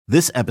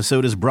This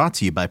episode is brought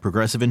to you by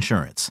Progressive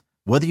Insurance.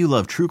 Whether you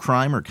love true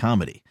crime or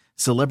comedy,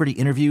 celebrity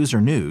interviews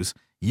or news,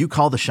 you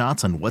call the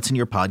shots on what's in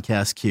your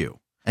podcast queue.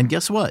 And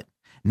guess what?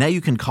 Now you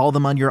can call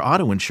them on your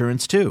auto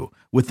insurance too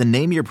with the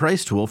Name Your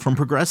Price tool from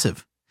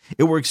Progressive.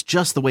 It works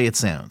just the way it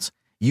sounds.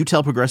 You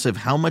tell Progressive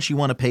how much you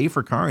want to pay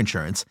for car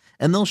insurance,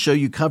 and they'll show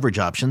you coverage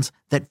options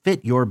that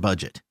fit your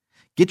budget.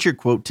 Get your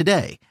quote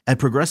today at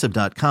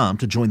Progressive.com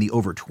to join the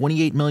over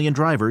 28 million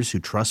drivers who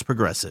trust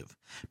Progressive.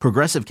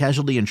 Progressive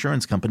Casualty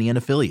Insurance Company and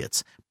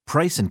Affiliates.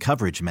 Price and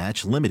coverage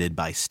match limited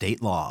by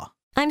state law.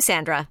 I'm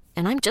Sandra,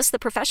 and I'm just the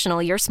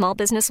professional your small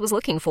business was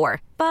looking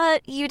for.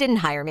 But you didn't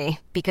hire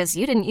me because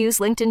you didn't use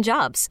LinkedIn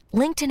Jobs.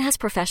 LinkedIn has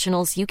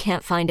professionals you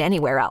can't find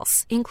anywhere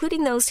else,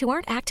 including those who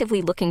aren't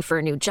actively looking for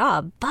a new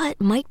job, but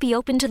might be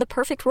open to the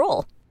perfect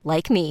role,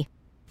 like me.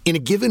 In a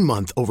given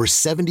month, over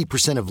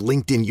 70% of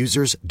LinkedIn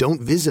users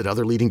don't visit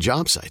other leading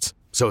job sites.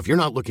 So if you're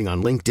not looking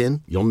on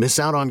LinkedIn, you'll miss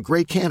out on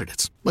great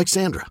candidates like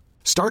Sandra.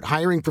 Start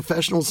hiring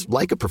professionals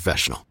like a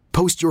professional.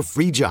 Post your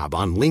free job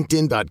on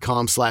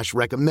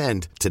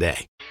linkedin.com/recommend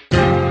today.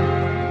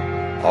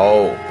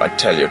 Oh, I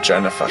tell you,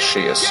 Jennifer,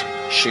 she is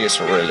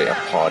really a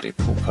party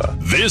pooper.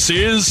 This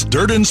is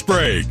Dirt and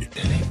Sprague.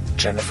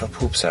 Jennifer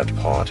poops at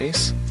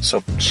parties?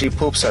 So she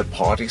poops at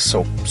parties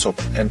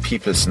and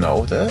people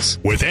know this?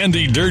 With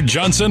Andy Dirt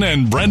Johnson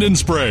and Brendan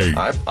Sprague.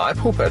 I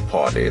poop at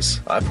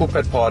parties.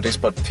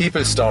 But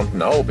people don't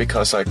know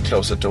because I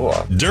close the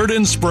door. Dirt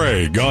and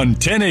Sprague on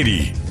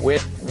 1080.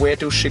 Where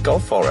do she go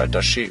for it?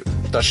 Does she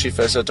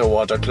visit the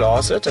water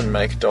closet and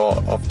make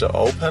door of the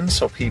open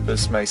so people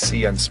may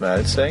see and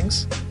smell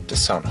things?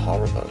 This sounds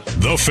horrible.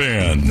 The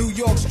Fan. New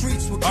York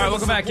streets. All right,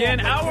 welcome back in.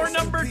 Hour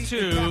number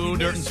 2.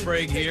 Dirt and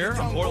Sprague here.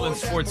 Portland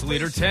sports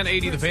leader.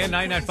 1080 The Fan,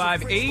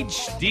 995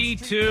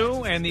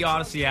 HD2, and the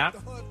Odyssey app.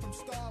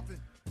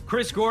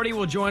 Chris Gordy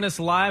will join us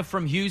live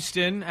from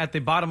Houston at the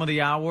bottom of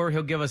the hour.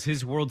 He'll give us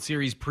his World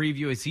Series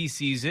preview as he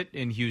sees it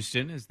in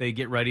Houston as they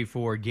get ready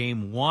for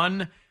Game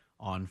 1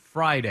 on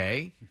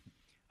Friday.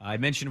 I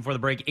mentioned before the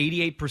break,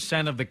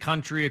 88% of the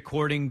country,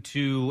 according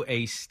to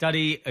a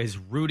study, is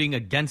rooting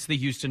against the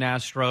Houston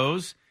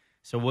Astros.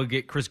 So we'll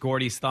get Chris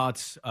Gordy's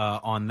thoughts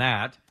on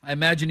that. I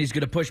imagine he's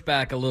going to push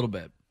back a little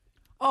bit.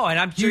 Oh, and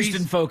I'm sure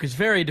Houston folk is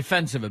very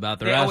defensive about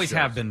their Astros. They always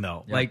have been,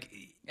 though. Yeah. Like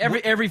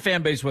every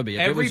fan base would be.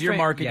 If it was your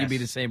market, you'd be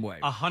the same way.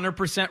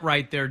 100%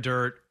 right there,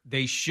 Dirt.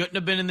 They shouldn't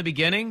have been in the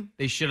beginning.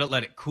 They should have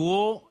let it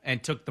cool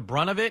and took the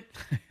brunt of it,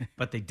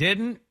 but they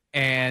didn't.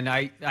 And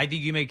I think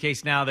you make a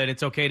case now that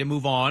it's okay to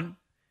move on.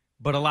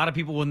 But a lot of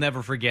people will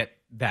never forget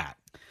that.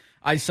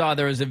 I saw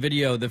there was a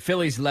video. The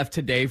Phillies left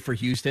today for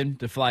Houston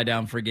to fly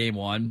down for Game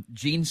 1.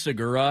 Gene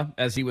Segura,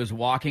 as he was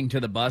walking to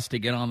the bus to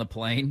get on the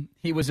plane,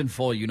 he was in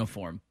full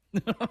uniform.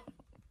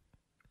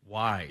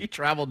 Why? He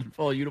traveled in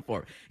full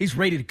uniform. He's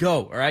ready to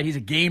go, all right? He's a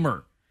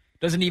gamer.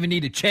 Doesn't even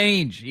need to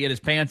change. He had his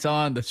pants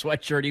on, the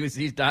sweatshirt.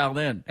 He's dialed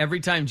in.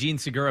 Every time Gene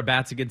Segura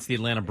bats against the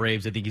Atlanta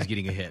Braves, I think he's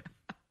getting a hit.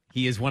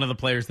 He is one of the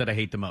players that I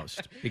hate the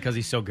most because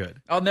he's so good.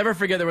 I'll never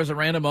forget there was a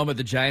random moment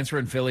the Giants were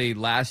in Philly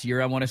last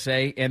year, I want to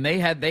say, and they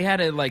had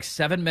a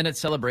 7-minute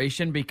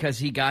celebration because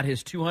he got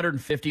his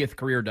 250th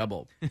career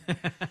double.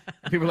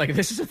 People were like,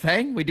 "This is a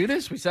thing? We do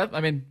this?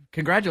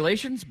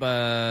 Congratulations,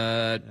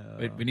 but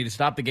we need to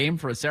stop the game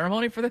for a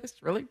ceremony for this?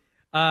 Really?"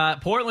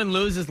 Portland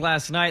loses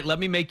last night. Let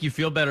me make you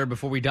feel better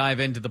before we dive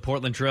into the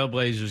Portland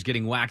Trailblazers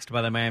getting waxed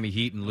by the Miami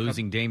Heat and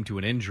losing Dame to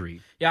an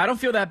injury. Yeah, I don't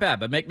feel that bad,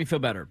 but make me feel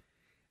better.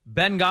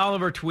 Ben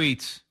Golliver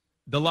tweets,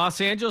 the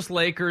Los Angeles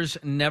Lakers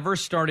never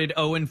started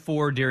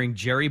 0-4 during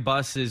Jerry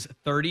Buss's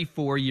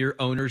 34-year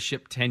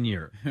ownership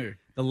tenure.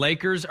 The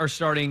Lakers are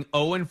starting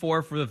 0-4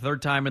 for the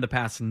third time in the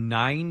past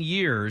 9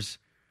 years.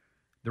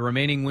 The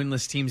remaining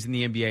winless teams in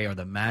the NBA are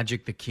the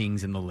Magic, the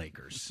Kings, and the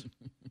Lakers.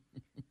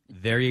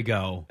 There you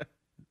go.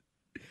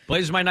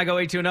 Blazers might not go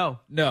 8-0.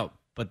 No.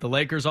 But the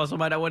Lakers also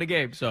might not win a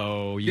game,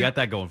 so you got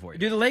that going for you.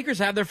 Do the Lakers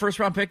have their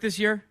first-round pick this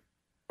year?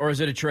 Or is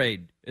it a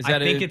trade? I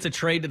think it's a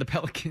trade to the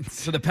Pelicans.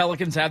 So the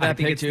Pelicans have that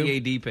pick, too? I think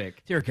it's the AD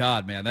pick. Dear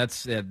God, man,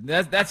 that's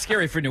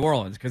scary for New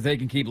Orleans because they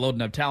can keep loading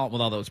up talent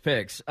with all those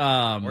picks.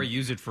 Or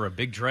use it for a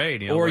big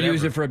trade.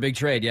 Use it for a big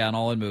trade, yeah, an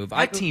all-in move.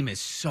 That team is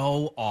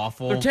so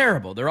awful. They're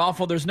terrible. They're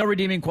awful. There's no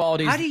redeeming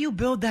qualities. How do you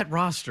build that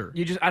roster?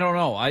 I don't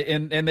know.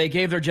 And they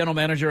gave their general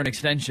manager an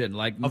extension,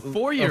 like a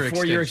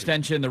 4-year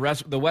extension.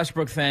 The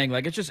Westbrook thing,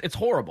 like it's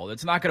horrible.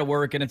 It's not going to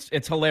work, and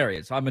it's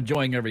hilarious. I'm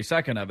enjoying every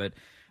second of it.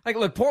 Like,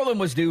 look, Portland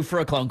was due for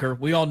a clunker.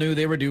 We all knew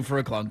they were due for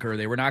a clunker.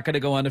 They were not going to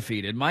go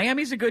undefeated.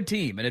 Miami's a good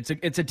team, and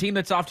it's a team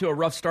that's off to a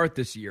rough start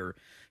this year.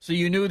 So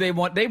you knew they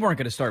weren't going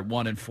to start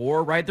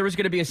 1-4, right? There was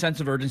going to be a sense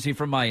of urgency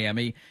from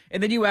Miami.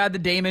 And then you add the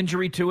Dame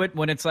injury to it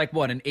when it's like,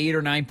 an 8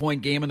 or 9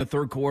 point game in the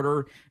third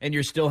quarter, and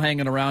you're still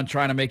hanging around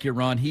trying to make your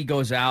run. He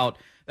goes out.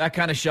 That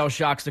kind of shell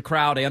shocks the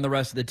crowd and the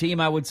rest of the team,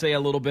 I would say,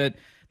 a little bit.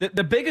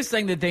 The biggest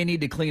thing that they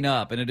need to clean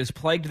up, and it has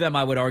plagued them,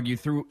 I would argue,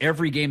 through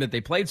every game that they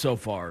played so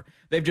far,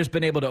 they've just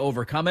been able to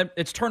overcome it.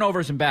 It's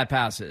turnovers and bad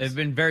passes. They've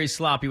been very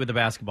sloppy with the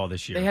basketball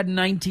this year. They had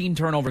 19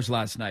 turnovers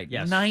last night.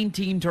 Yes.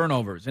 19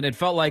 turnovers. And it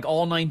felt like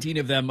all 19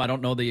 of them, I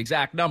don't know the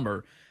exact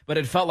number, but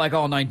it felt like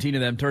all 19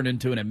 of them turned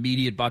into an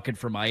immediate bucket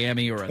for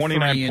Miami or a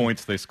 29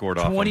 points they scored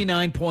off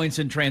 29 points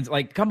in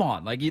like, come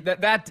on. Like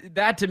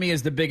that to me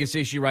is the biggest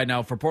issue right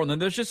now for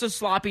Portland. There's just a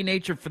sloppy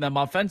nature for them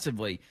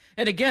offensively.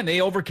 And again,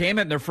 they overcame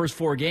it in their first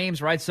 4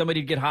 games, right?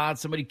 Somebody'd get hot,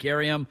 somebody'd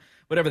carry them,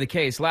 whatever the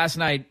case. Last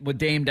night with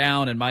Dame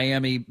down and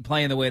Miami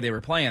playing the way they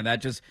were playing,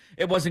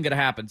 it wasn't going to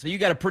happen. So you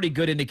got a pretty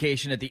good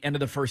indication at the end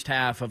of the first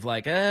half of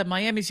like,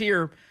 Miami's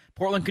here.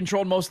 Portland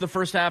controlled most of the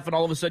first half, and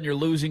all of a sudden you're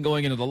losing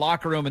going into the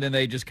locker room, and then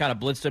they just kind of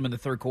blitzed them in the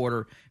third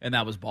quarter, and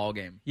that was ball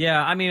game. Yeah,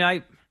 I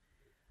mean,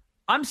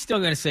 I'm still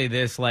going to say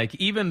this, like,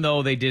 even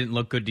though they didn't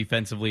look good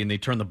defensively and they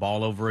turned the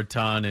ball over a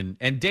ton,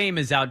 and Dame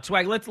is out.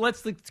 Swag,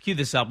 let's cue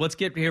this up. Let's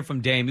get here from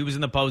Dame. He was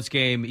in the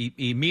postgame.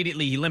 He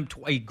immediately,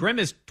 he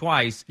grimaced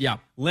twice. Yeah.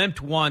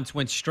 Limped once,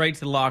 went straight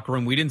to the locker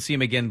room. We didn't see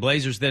him again.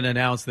 Blazers then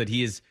announced that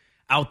he is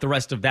out the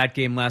rest of that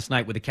game last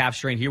night with a calf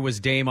strain. Here was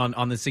Dame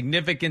on the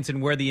significance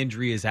and where the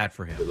injury is at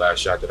for him. The last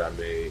shot that I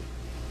made,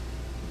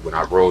 when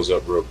I rose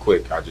up real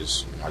quick, I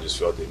just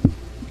felt it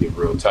get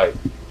real tight,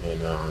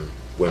 and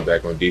went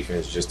back on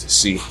defense just to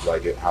see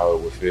how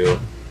it would feel.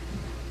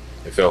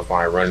 It felt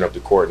fine running up the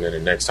court, and then the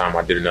next time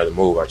I did another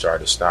move, I tried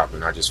to stop,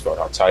 and I just felt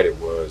how tight it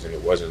was, and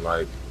it wasn't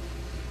like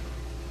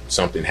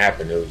something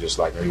happened. It was just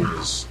like, let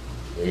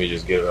me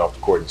just get it off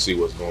the court and see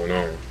what's going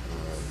on.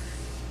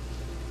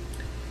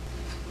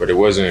 But it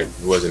wasn't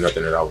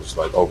nothing that I was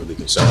like overly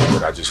concerned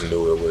with. I just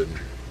knew it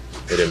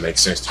didn't make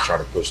sense to try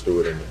to push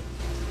through it in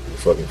the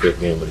fucking 5th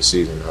game of the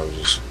season. I was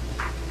just,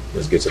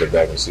 let's get to the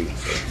back and see.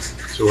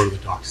 So what are the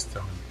docs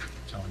telling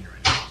you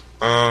right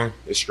now?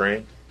 It's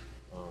strained.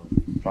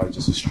 Probably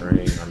just a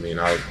strain. I mean,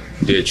 I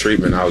did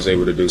treatment. I was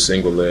able to do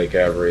single leg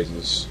calf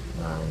raises,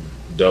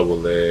 double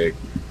leg.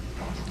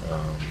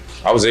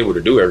 I was able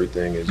to do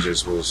everything. It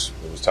was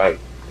tight,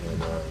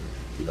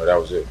 and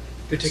that was it.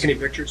 Did they take any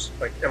pictures,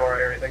 like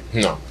MRI or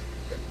anything? No.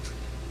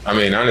 I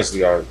mean,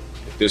 honestly,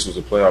 if this was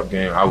a playoff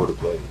game, I would have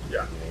played.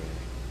 Yeah.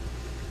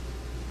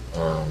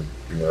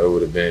 It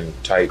would have been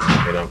tight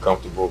and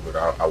uncomfortable, but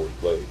I would have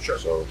played. Sure.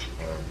 So,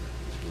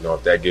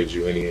 if that gives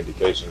you any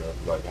indication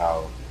of like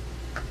how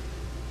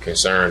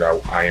concerned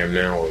I am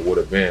now or would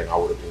have been, I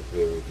would have been if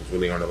it was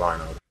really on the line.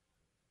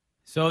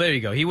 So there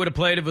you go. He would have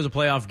played if it was a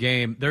playoff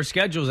game. Their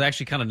schedule is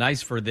actually kind of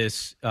nice for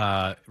this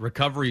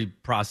recovery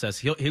process.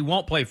 He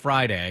won't play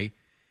Friday.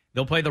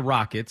 They'll play the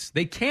Rockets.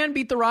 They can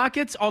beat the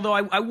Rockets, although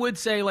I would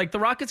say, like, the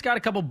Rockets got a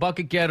couple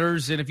bucket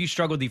getters, and if you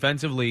struggle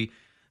defensively,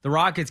 the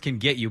Rockets can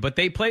get you. But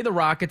they play the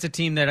Rockets, a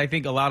team that I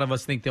think a lot of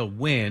us think they'll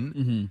win.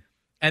 Mm-hmm.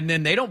 And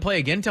then they don't play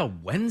again until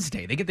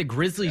Wednesday. They get the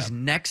Grizzlies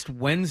next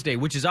Wednesday,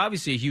 which is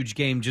obviously a huge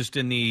game just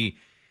in the,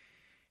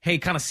 hey,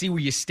 kind of see where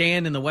you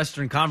stand in the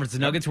Western Conference. The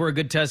Nuggets were a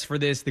good test for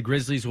this. The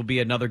Grizzlies will be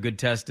another good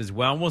test as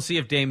well. And we'll see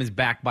if Dame is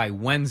back by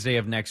Wednesday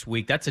of next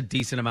week. That's a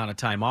decent amount of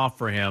time off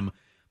for him.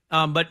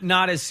 But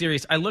not as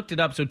serious. I looked it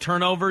up. So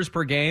turnovers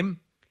per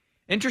game,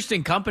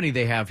 interesting company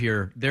they have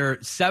here. They're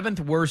 7th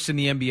worst in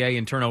the NBA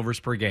in turnovers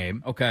per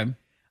game. Okay.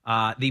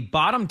 The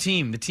bottom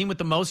team, the team with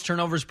the most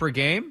turnovers per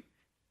game,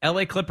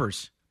 LA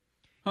Clippers.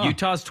 Huh.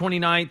 Utah's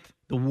 29th.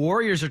 The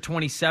Warriors are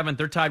 27th.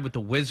 They're tied with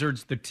the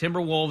Wizards. The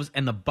Timberwolves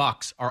and the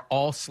Bucks are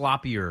all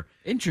sloppier.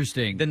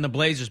 Interesting. Than the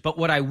Blazers. But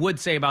what I would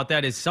say about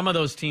that is some of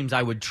those teams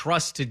I would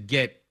trust to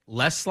get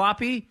less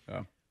sloppy.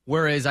 Oh.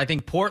 Whereas I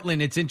think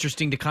Portland, it's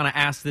interesting to kind of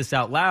ask this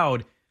out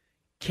loud.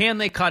 Can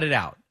they cut it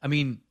out? I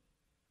mean,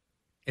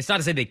 it's not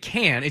to say they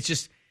can. It's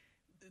just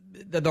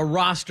the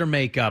roster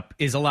makeup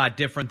is a lot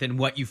different than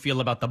what you feel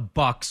about the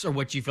Bucks or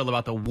what you feel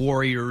about the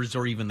Warriors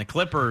or even the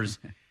Clippers.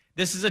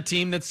 This is a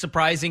team that's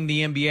surprising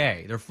the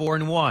NBA. They're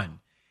 4-1.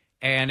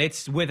 And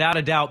it's without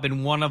a doubt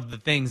been one of the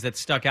things that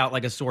stuck out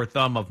like a sore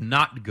thumb of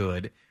not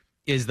good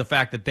is the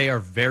fact that they are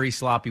very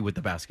sloppy with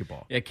the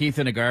basketball. Yeah, Keith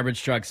in a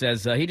garbage truck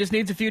says he just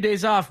needs a few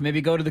days off.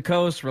 Maybe go to the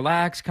coast,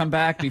 relax, come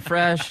back, be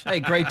fresh. Hey,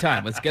 great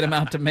time. Let's get him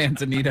out to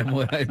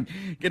Manzanita.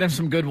 Get him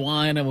some good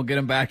wine, and we'll get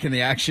him back in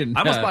the action.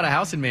 I almost bought a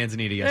house in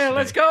Manzanita yesterday. Hey,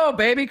 let's go,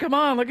 baby. Come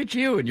on, look at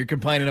you. And you're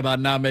complaining about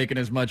not making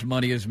as much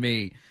money as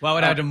me. Well, I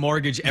would have to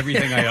mortgage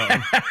everything I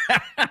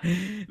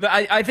own.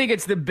 I think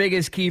it's the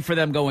biggest key for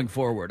them going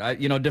forward.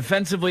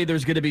 Defensively,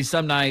 there's going to be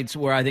some nights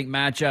where I think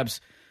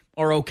matchups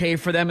are okay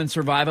for them and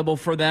survivable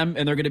for them,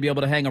 and they're going to be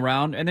able to hang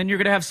around. And then you're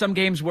going to have some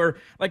games where,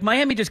 like,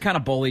 Miami just kind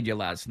of bullied you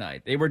last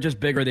night. They were just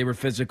bigger. They were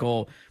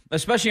physical,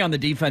 especially on the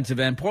defensive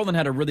end. Portland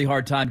had a really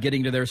hard time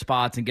getting to their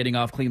spots and getting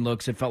off clean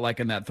looks, it felt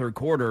like, in that third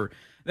quarter.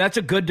 That's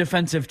a good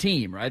defensive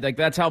team, right? Like,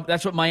 that's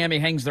what Miami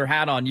hangs their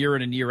hat on year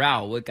in and year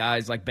out with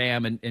guys like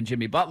Bam and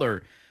Jimmy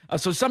Butler.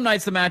 So some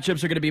nights the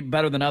matchups are going to be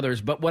better than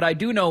others. But what I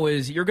do know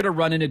is you're going to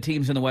run into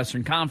teams in the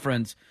Western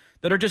Conference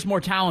that are just more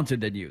talented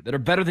than you, that are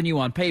better than you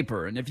on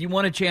paper. And if you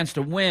want a chance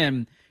to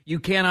win, you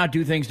cannot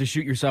do things to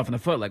shoot yourself in the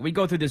foot. Like, we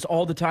go through this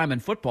all the time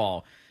in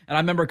football. And I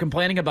remember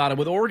complaining about it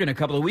with Oregon a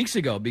couple of weeks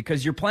ago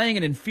because you're playing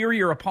an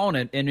inferior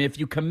opponent. And if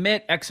you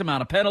commit X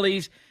amount of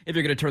penalties, if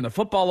you're going to turn the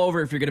football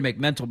over, if you're going to make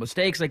mental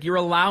mistakes, like, you're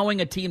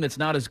allowing a team that's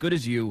not as good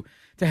as you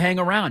to hang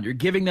around. You're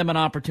giving them an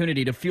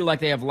opportunity to feel like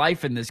they have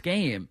life in this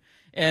game.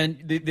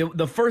 And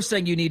the first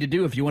thing you need to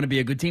do if you want to be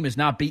a good team is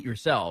not beat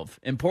yourself.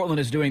 And Portland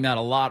is doing that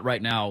a lot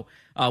right now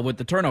with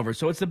the turnovers.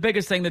 So it's the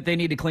biggest thing that they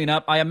need to clean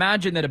up. I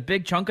imagine that a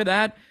big chunk of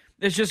that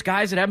is just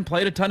guys that haven't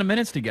played a ton of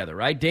minutes together,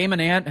 right? Dame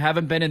and Ant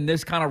haven't been in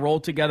this kind of role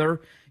together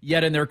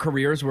yet in their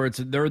careers where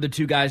they're the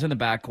two guys in the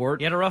backcourt.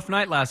 He had a rough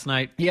night last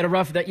night. He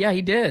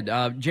did.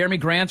 Jeremy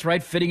Grant's,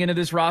 right, fitting into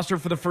this roster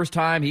for the first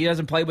time. He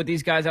hasn't played with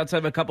these guys outside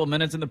of a couple of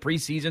minutes in the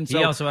preseason. So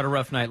he also had a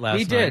rough night last night.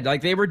 He did.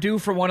 Like, they were due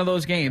for one of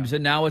those games,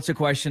 and now it's a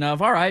question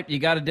of, all right, you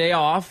got a day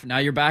off. Now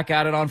you're back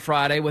at it on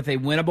Friday with a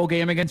winnable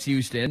game against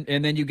Houston,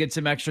 and then you get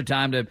some extra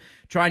time to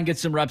try and get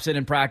some reps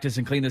in practice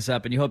and clean this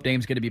up, and you hope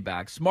Dame's going to be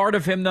back. Smart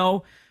of him,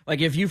 though. Like,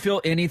 if you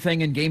feel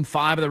anything in Game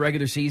 5 of the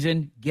regular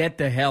season, get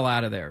the hell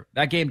out of there.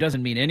 That game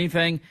doesn't mean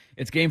anything.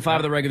 It's Game 5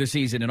 of the regular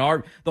season.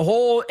 And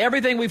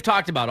everything we've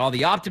talked about, all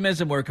the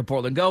optimism, where could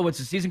Portland go, what's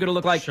the season going to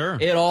look like? Sure.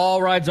 It all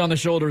rides on the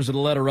shoulders of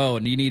the letter O,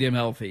 and you need him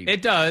healthy.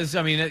 It does.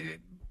 I mean,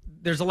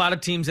 there's a lot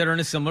of teams that are in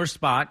a similar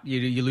spot.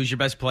 You lose your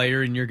best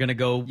player, and you're going to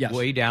go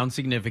way down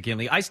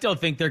significantly. I still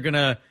think they're going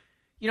to,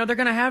 they're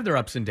going to have their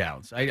ups and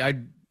downs.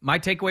 My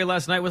takeaway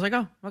last night was like,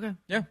 oh, okay,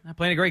 yeah,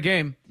 playing a great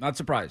game. Not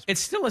surprised. It's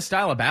still a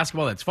style of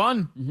basketball that's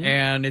fun,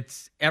 and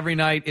it's every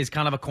night is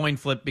kind of a coin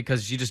flip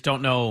because you just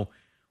don't know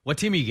what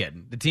team are you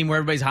getting. The team where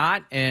everybody's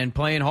hot and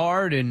playing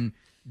hard and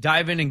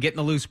diving and getting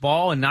the loose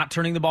ball and not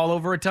turning the ball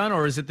over a ton,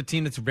 or is it the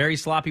team that's very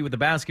sloppy with the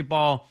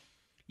basketball,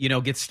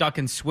 gets stuck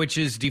in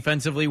switches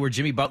defensively where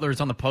Jimmy Butler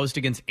is on the post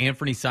against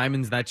Anthony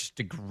Simons? That's just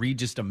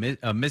egregious, a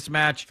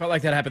mismatch. Felt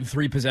like that happened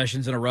 3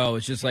 possessions in a row.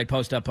 It's just like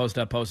post up, post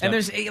up, post up. And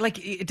there's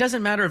it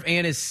doesn't matter if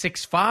Ant is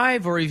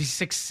 6'5" or if he's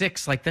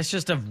 6'6". Like, that's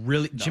just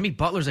Jimmy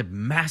Butler's a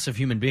massive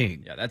human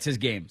being. Yeah, that's his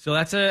game. So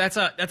that's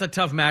a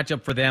tough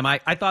matchup for them.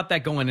 I thought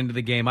that going into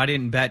the game. I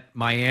didn't bet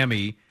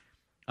Miami.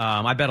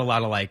 I bet a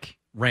lot of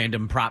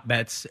random prop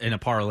bets in a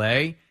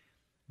parlay.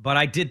 But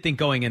I did think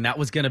going in, that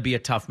was going to be a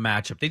tough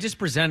matchup. They just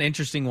present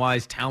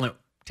interesting-wise, talent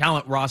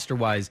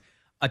roster-wise,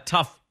 a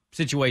tough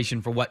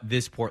situation for what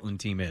this Portland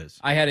team is.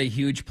 I had a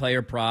huge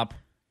player prop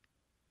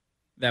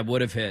that would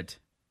have hit,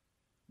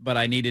 but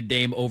I needed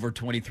Dame over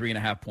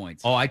 23.5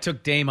 points. Oh, I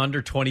took Dame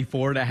under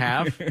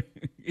 24.5.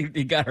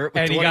 He got hurt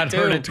with 22. And he got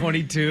hurt at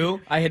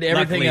 22. I had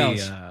everything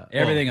else.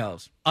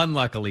 Else.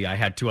 Unluckily, I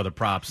had 2 other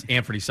props.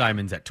 Anthony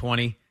Simons at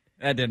 20.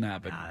 That didn't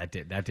happen.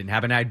 That didn't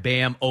happen. I had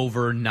Bam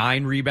over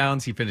 9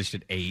 rebounds. He finished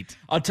at 8.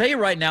 I'll tell you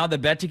right now, the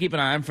bet to keep an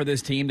eye on for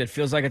this team that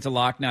feels like it's a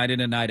lock night in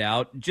and night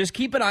out, just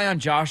keep an eye on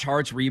Josh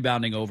Hart's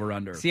rebounding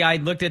over-under. See, I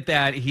looked at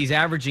that. He's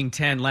averaging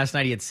 10. Last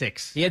night he had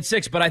 6. He had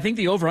 6, but I think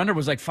the over-under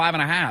was like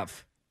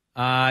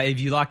 5.5.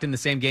 If you locked in the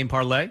same game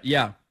parlay?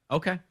 Yeah.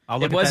 Okay, I'll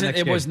look at that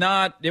next game.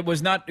 It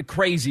was not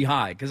crazy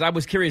high because I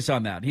was curious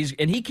on that.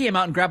 He came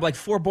out and grabbed like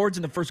 4 boards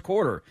in the first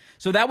quarter,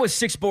 so that was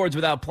 6 boards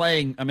without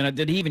playing. I mean,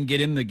 did he even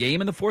get in the game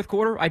in the fourth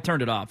quarter? I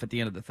turned it off at the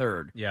end of the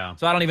third. Yeah.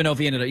 So I don't even know if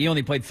he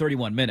only played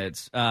 31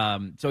 minutes.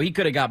 So he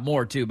could have got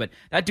more too. But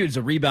that dude's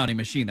a rebounding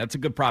machine. That's a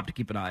good prop to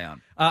keep an eye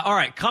on. All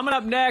right, coming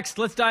up next,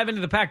 let's dive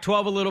into the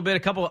Pac-12 a little bit. A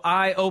couple of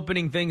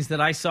eye-opening things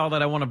that I saw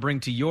that I want to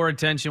bring to your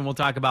attention. We'll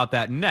talk about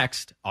that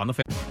next on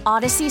the.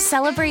 Odyssey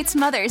celebrates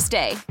Mother's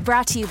Day,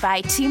 brought to you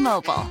by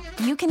T-Mobile.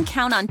 You can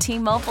count on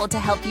T-Mobile to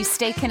help you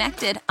stay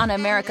connected on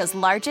America's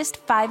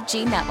largest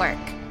 5G network.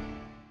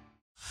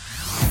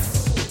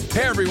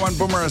 Hey everyone,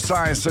 Boomer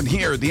Esiason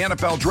here. The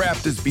NFL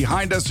Draft is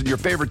behind us and your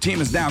favorite team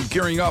is now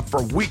gearing up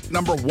for week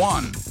number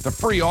 1. The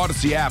free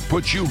Odyssey app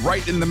puts you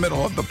right in the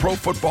middle of the pro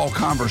football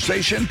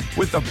conversation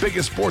with the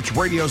biggest sports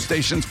radio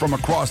stations from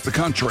across the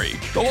country.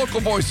 The local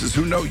voices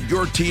who know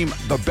your team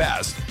the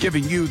best,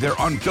 giving you their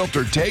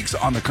unfiltered takes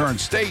on the current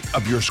state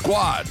of your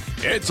squad.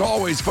 It's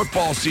always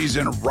football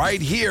season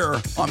right here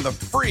on the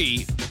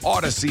free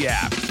Odyssey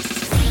app.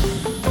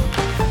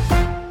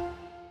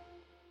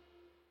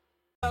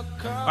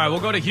 All right, we'll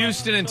go to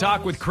Houston and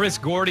talk with Chris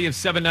Gordy of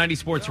 790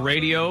 Sports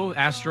Radio,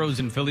 Astros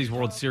and Phillies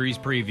World Series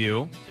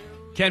preview.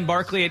 Ken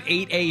Barkley at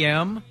 8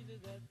 a.m.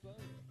 I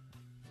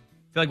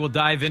feel like we'll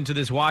dive into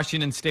this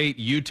Washington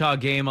State-Utah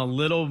game a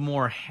little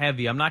more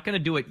heavy. I'm not going to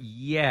do it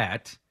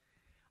yet.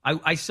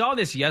 I saw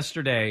this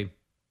yesterday,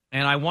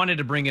 and I wanted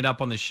to bring it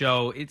up on the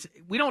show.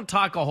 We don't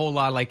talk a whole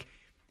lot. Like,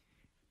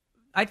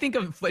 I think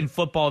in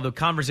football, the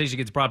conversation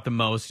gets brought up the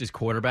most is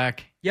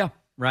quarterback. Yeah.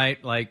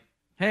 Right? Like,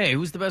 hey,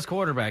 who's the best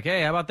quarterback?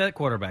 Hey, how about that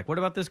quarterback? What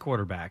about this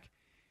quarterback?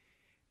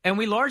 And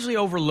we largely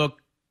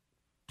overlook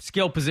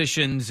skill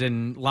positions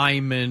and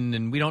linemen,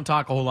 and we don't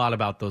talk a whole lot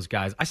about those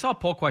guys. I saw a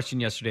poll question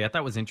yesterday I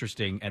thought was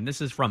interesting, and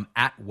this is from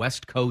at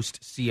West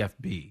Coast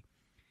CFB.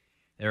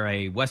 They're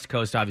a West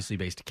Coast, obviously,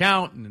 based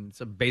account, and it's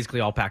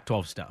basically all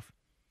Pac-12 stuff.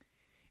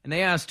 And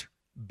they asked,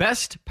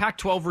 best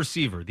Pac-12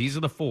 receiver. These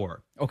are the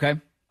 4. Okay.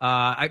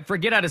 I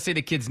forget how to say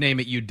the kid's name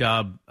at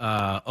UW.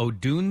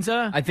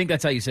 Odunze? I think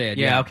that's how you say it.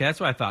 Yeah, okay, that's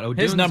what I thought. Odunze.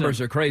 His numbers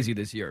are crazy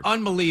this year.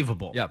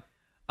 Unbelievable. Yep.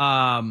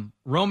 Rome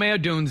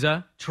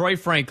Odunze, Troy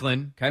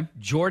Franklin, okay,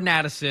 Jordan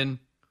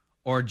Addison,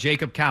 or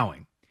Jacob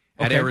Cowing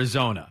at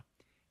Arizona.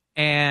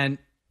 And,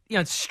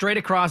 it's straight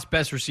across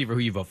best receiver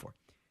who you vote for.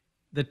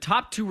 The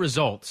top 2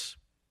 results,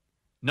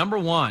 number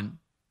 1,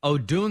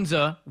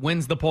 Odunze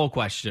wins the poll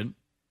question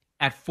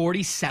at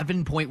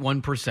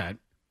 47.1%,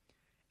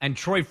 and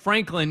Troy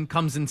Franklin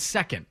comes in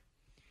second.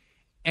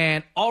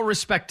 And all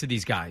respect to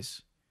these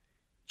guys,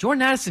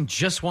 Jordan Addison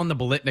just won the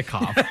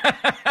Biletnikoff.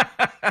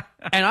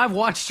 And I've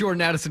watched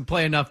Jordan Addison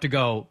play enough to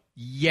go,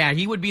 yeah,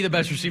 he would be the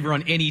best receiver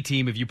on any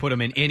team if you put him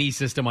in any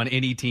system on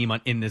any team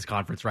in this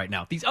conference right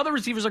now. These other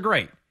receivers are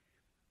great.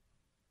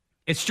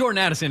 It's Jordan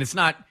Addison. It's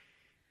not.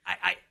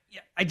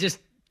 I just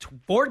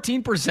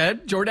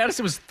 14%. Jordan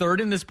Addison was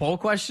third in this poll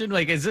question.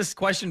 Like, is this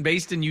question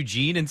based in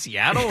Eugene and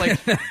Seattle? Like,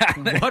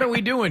 what are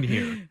we doing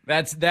here?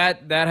 That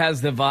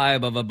has the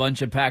vibe of a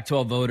bunch of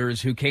Pac-12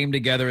 voters who came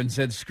together and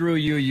said, "Screw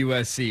you,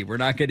 USC. We're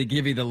not going to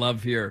give you the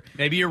love here.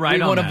 Maybe you're right.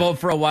 We want to vote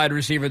for a wide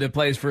receiver that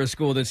plays for a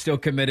school that's still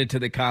committed to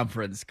the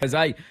conference." Because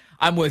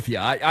I'm with you.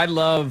 I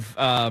love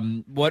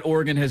what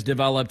Oregon has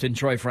developed in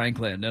Troy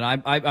Franklin, and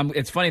I'm.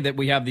 It's funny that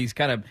we have these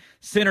kind of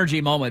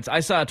synergy moments. I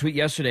saw a tweet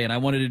yesterday, and I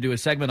wanted to do a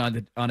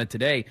segment on it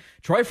today.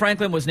 Troy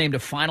Franklin was named a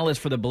finalist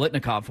for the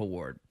Biletnikoff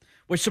Award,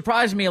 which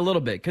surprised me a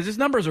little bit because his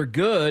numbers are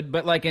good,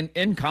 but like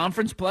in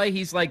conference play,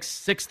 he's like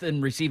 6th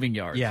in receiving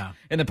yards.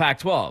 In the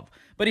Pac-12.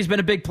 But he's been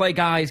a big play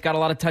guy. He's got a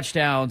lot of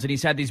touchdowns, and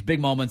he's had these big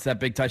moments. That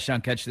big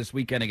touchdown catch this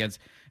weekend against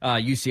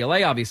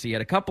UCLA, obviously, he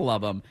had a couple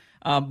of them.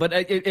 But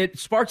it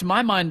sparked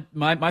my mind,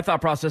 my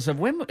thought process of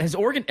when has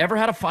Oregon ever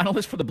had a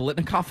finalist for the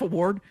Biletnikoff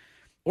Award?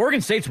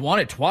 Oregon State's won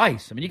it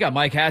twice. I mean, you got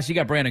Mike Hass, you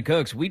got Brandon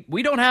Cooks.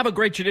 We don't have a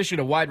great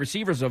tradition of wide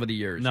receivers over the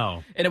years.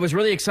 No. And it was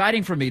really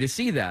exciting for me to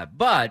see that.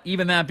 But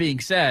even that being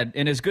said,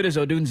 and as good as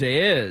Odunze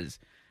is,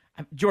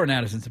 Jordan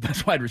Addison's the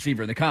best wide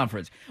receiver in the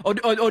conference.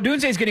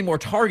 Odunze is getting more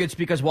targets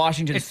because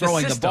Washington's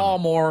throwing the ball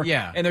more.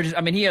 Yeah.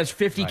 And he has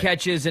 50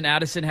 catches and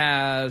Addison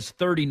has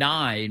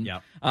 39.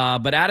 Yep.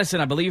 But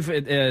Addison, I believe,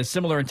 is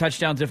similar in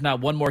touchdowns, if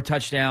not one more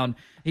touchdown.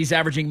 He's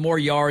averaging more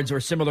yards or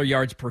similar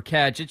yards per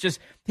catch. It's just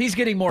he's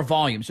getting more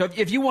volume. So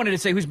if you wanted to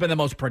say who's been the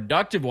most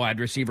productive wide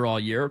receiver all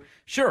year,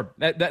 sure,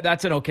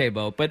 that's an okay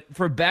vote. But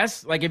for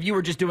best, like if you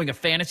were just doing a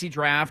fantasy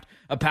draft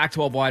of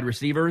Pac-12 wide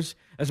receivers,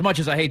 as much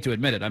as I hate to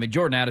admit it, I mean,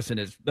 Jordan Addison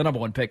is the number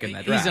one pick in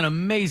that draft. He's an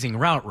amazing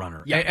route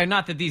runner. Yeah. And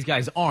not that these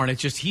guys aren't.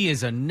 It's just he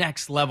is a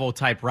next-level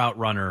type route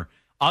runner.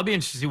 I'll be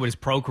interested to see what his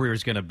pro career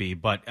is going to be.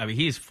 But, I mean,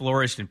 he's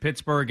flourished in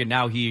Pittsburgh, and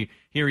now here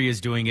he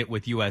is doing it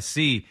with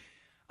USC.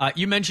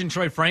 You mentioned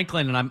Troy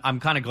Franklin, and I'm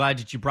kind of glad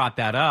that you brought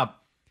that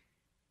up.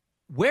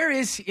 Where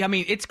is he? I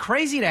mean, it's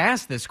crazy to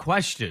ask this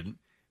question,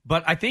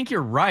 but I think you're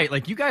right.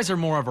 Like, you guys are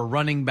more of a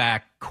running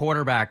back,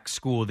 quarterback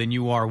school than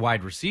you are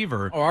wide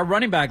receiver. Oh, our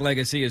running back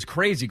legacy is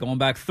crazy, going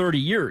back 30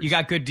 years. You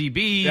got good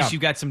DBs. You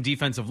got some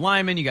defensive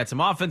linemen. You got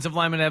some offensive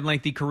linemen that have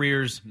lengthy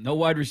careers. No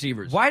wide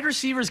receivers. Wide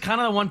receivers kind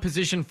of the one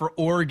position for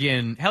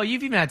Oregon. Hell,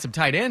 you've even had some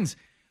tight ends.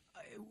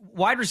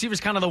 Wide receiver is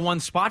kind of the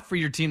one spot for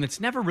your team that's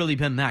never really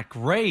been that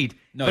great.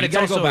 No, but you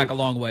got to go back a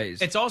long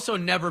ways. It's also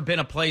never been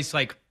a place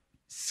like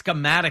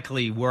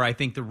schematically where I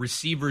think the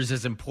receiver's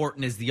as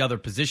important as the other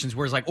positions,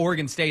 whereas like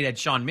Oregon State had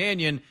Sean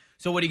Mannion.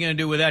 So what are you going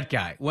to do with that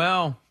guy?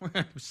 Well,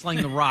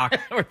 sling the rock.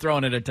 We're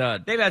throwing it a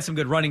ton. They've had some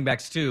good running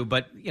backs too,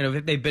 but you know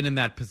they've been in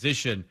that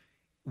position.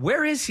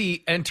 Where is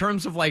he in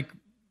terms of like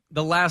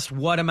the last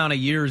what amount of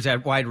years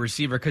at wide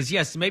receiver? Because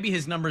yes, maybe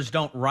his numbers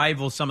don't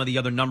rival some of the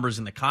other numbers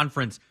in the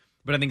conference,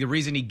 but I think the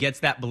reason he gets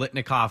that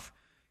Biletnikoff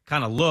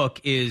kind of look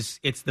is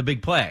it's the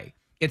big play.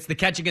 It's the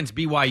catch against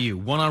BYU,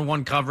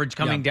 one-on-one coverage,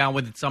 coming down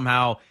with it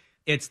somehow.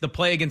 It's the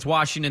play against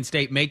Washington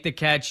State, make the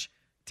catch,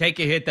 take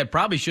a hit that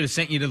probably should have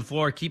sent you to the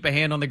floor, keep a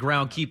hand on the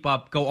ground, keep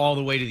up, go all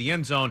the way to the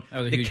end zone.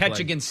 The catch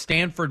against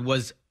Stanford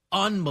was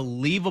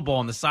unbelievable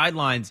on the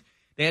sidelines.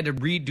 They had to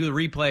redo the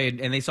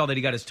replay, and they saw that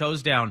he got his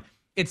toes down.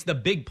 It's the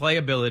big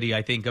playability,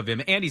 I think, of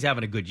him, and he's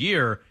having a good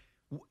year.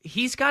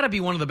 He's got to be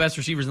one of the best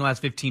receivers in the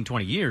last 15,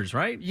 20 years,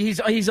 right?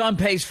 He's on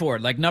pace for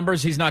it. Like,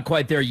 numbers, he's not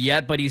quite there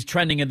yet, but he's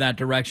trending in that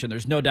direction.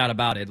 There's no doubt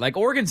about it. Like,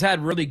 Oregon's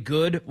had really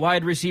good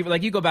wide receiver.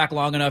 Like, you go back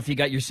long enough, you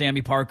got your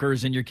Sammy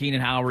Parkers and your Keenan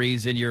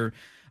Howerys and your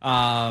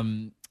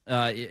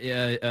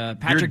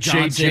Patrick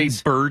Johnson,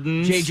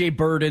 JJ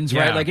Burdens,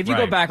 right? Like if you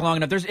go back long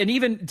enough, and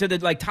even to the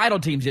like title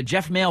teams,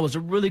 Jeff Mail was a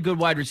really good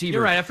wide receiver.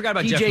 You're right. I forgot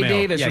about Jeff TJ Mail.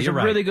 Davis was a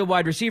really good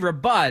wide receiver,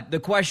 but the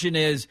question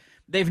is,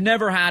 they've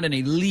never had an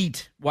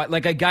elite,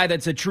 like a guy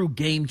that's a true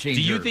game changer.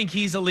 Do you think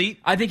he's elite?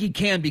 I think he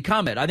can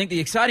become it. I think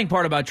the exciting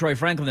part about Troy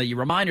Franklin that you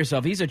remind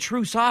yourself, he's a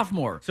true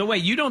sophomore. So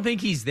wait, you don't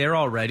think he's there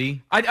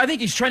already? I think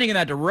he's trending in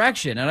that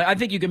direction, and I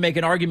think you can make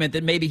an argument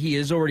that maybe he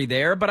is already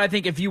there, but I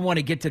think if you want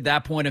to get to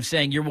that point of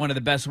saying you're one of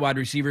the best wide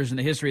receivers in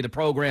the history of the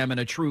program and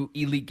a true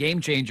elite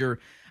game changer,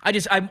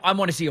 I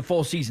want to see a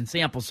full season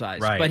sample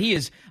size. Right. But he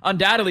is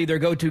undoubtedly their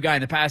go-to guy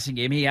in the passing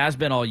game. He has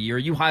been all year.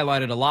 You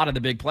highlighted a lot of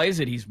the big plays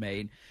that he's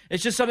made.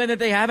 It's just something that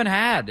they haven't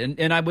had,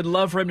 and I would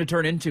love for him to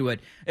turn into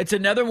it. It's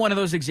another one of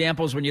those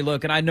examples when you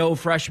look, and I know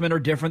freshmen are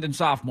different than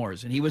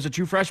sophomores, and he was a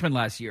true freshman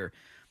last year.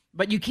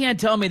 But you can't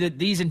tell me that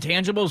these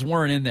intangibles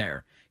weren't in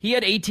there. He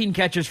had 18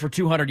 catches for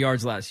 200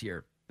 yards last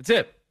year. That's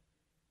it.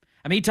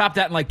 I mean, he topped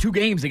that in like 2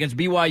 games against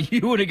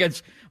BYU and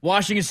against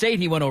Washington State.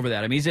 He went over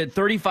that. I mean, he's at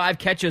 35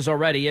 catches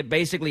already at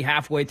basically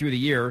halfway through the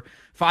year,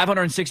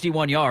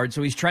 561 yards.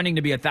 So he's trending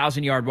to be a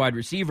 1,000-yard wide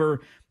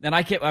receiver. And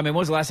when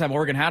was the last time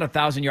Oregon had a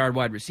 1,000-yard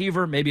wide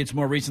receiver? Maybe it's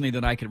more recently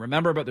than I can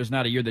remember, but there's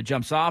not a year that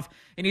jumps off.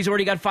 And he's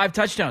already got 5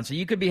 touchdowns. So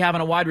you could be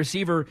having a wide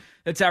receiver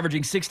that's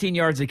averaging 16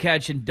 yards a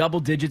catch and double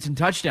digits in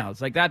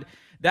touchdowns. Like that.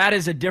 That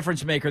is a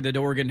difference maker that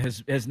Oregon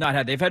has not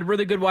had. They've had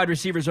really good wide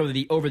receivers over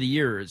the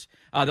years.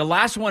 The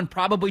last one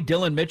probably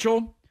Dylan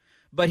Mitchell,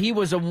 but he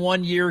was a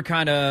 1-year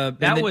kind of.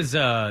 That was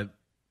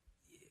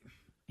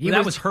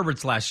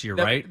Herbert's last year,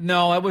 right?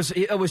 No, it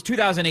was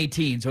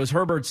 2018. So it was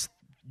Herbert's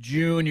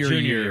junior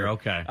year.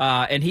 Okay,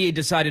 and he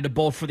decided to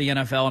bolt for the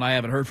NFL, and I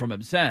haven't heard from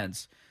him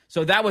since.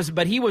 So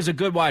but he was a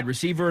good wide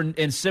receiver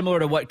and similar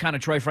to what kind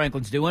of Troy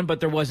Franklin's doing, but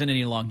there wasn't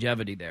any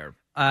longevity there.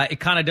 It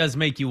kind of does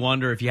make you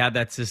wonder if you had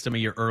that system a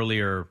year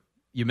earlier.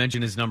 You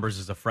mentioned his numbers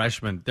as a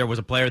freshman. There was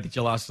a player that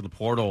you lost to the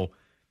portal,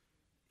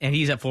 and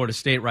he's at Florida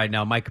State right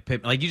now, Micah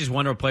Pittman. Like, you just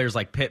wonder if players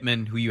like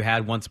Pittman, who you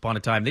had once upon a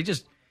time,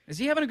 is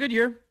he having a good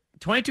year?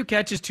 22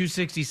 catches,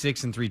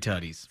 266, and 3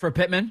 tutties. For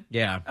Pittman?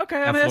 Yeah.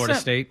 Okay. At Florida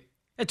State.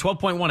 At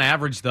 12.1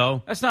 average,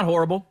 though. That's not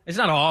horrible. It's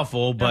not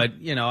awful,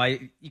 but, you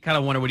kind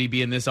of wonder would he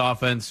be in this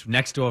offense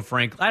next to a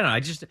Frank. I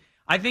don't know.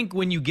 I think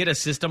when you get a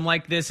system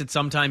like this,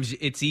 sometimes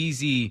it's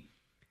easy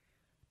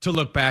to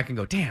look back and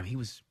go, damn, he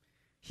was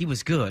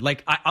good.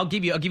 Like, I'll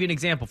give you an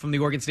example from the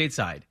Oregon State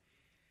side.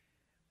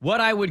 What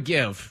I would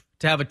give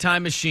to have a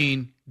time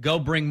machine, go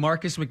bring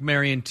Marcus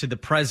McMaryion to the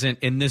present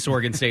in this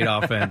Oregon State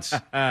offense.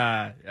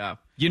 Yeah.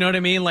 You know what I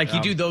mean? Like,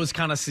 you do those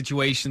kind of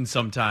situations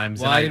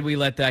sometimes. Why did we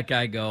let that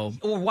guy go?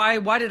 Or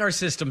why did our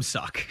system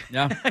suck?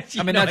 Yeah.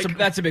 I mean,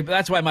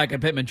 that's why Micah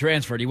Pittman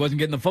transferred. He wasn't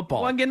getting the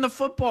football. And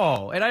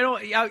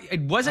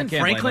wasn't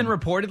Franklin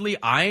reportedly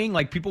eyeing,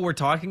 like people were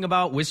talking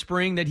about,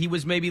 whispering that he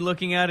was maybe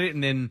looking at it,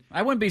 and then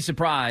I wouldn't be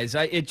surprised.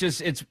 They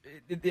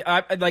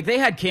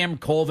had Cam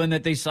Colvin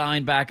that they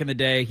signed back in the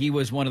day. He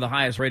was one of the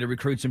highest rated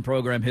recruits in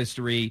program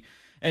history.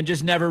 And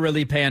just never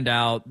really panned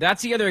out.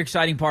 That's the other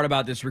exciting part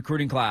about this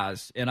recruiting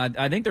class. And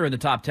I think they're in the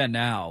top 10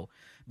 now.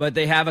 But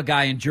they have a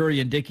guy in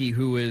Jurian Dickey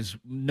who is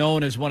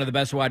known as one of the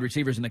best wide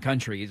receivers in the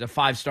country. He's a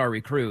 5-star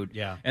recruit.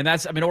 Yeah. And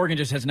Oregon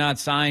just has not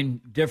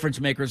signed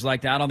difference makers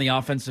like that on the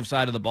offensive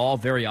side of the ball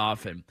very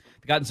often.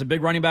 They've gotten some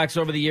big running backs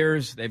over the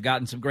years. They've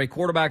gotten some great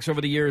quarterbacks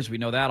over the years. We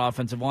know that,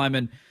 offensive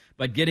linemen.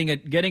 But getting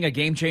a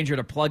game changer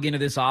to plug into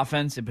this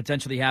offense and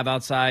potentially have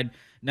outside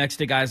next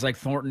to guys like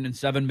Thornton and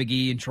Seven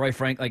McGee and Troy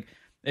Frank,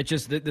 it's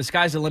just the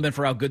sky's the limit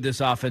for how good this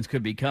offense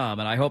could become,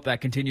 and I hope that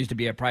continues to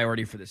be a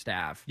priority for the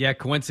staff. Yeah,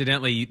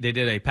 coincidentally, they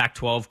did a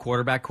Pac-12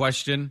 quarterback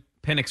question.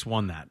 Penix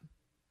won that.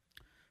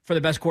 For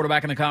the best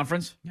quarterback in the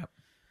conference? Yep.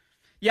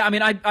 Yeah, I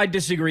mean, I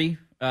disagree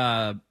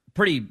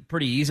pretty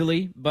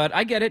easily, but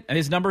I get it.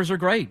 His numbers are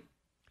great.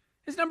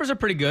 His numbers are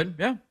pretty good.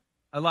 Yeah.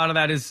 A lot of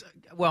that is,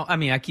 well, I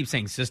mean, I keep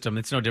saying system.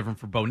 It's no different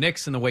for Bo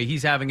Nix and the way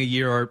he's having a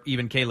year, or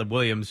even Caleb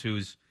Williams,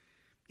 who's,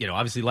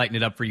 obviously lighting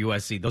it up for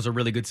USC. Those are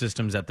really good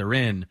systems that they're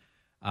in.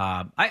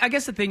 I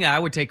guess the thing that I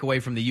would take away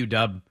from the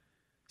UW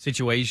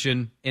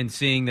situation and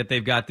seeing that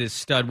they've got this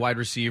stud wide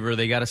receiver,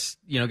 they got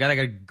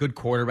a good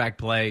quarterback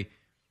play.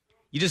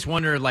 You just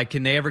wonder,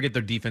 can they ever get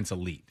their defense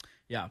elite?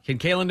 Yeah. Can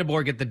Kalen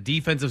DeBoer get the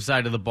defensive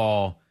side of the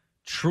ball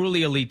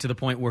truly elite to the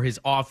point where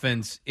his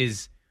offense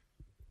is,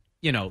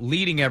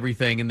 leading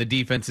everything and the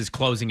defense is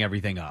closing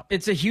everything up?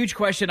 It's a huge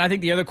question. I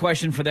think the other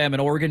question for them, and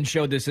Oregon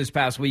showed this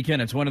past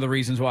weekend, it's one of the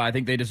reasons why I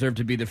think they deserve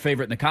to be the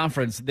favorite in the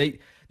conference.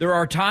 There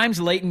are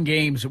times late in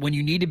games when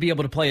you need to be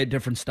able to play a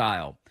different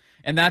style.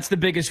 And that's the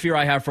biggest fear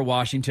I have for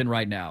Washington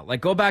right now.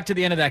 Go back to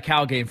the end of that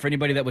Cal game for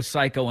anybody that was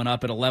psychoing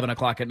up at 11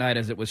 o'clock at night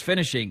as it was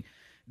finishing.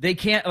 They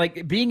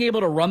can't, being able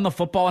to run the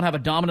football and have a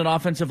dominant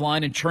offensive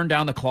line and churn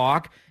down the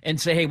clock and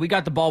say, hey, we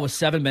got the ball with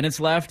 7 minutes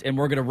left and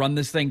we're going to run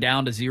this thing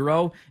down to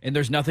 0 and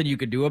there's nothing you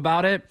could do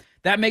about it.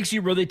 That makes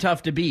you really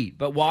tough to beat.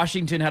 But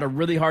Washington had a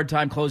really hard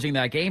time closing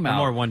that game out.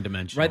 More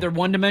one-dimensional. Right, they're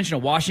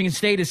one-dimensional. Washington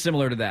State is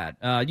similar to that.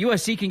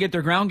 USC can get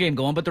their ground game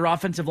going, but their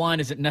offensive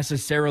line isn't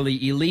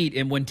necessarily elite.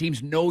 And when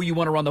teams know you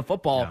want to run the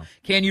football,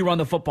 can you run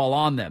the football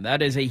on them?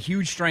 That is a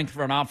huge strength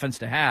for an offense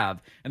to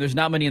have. And there's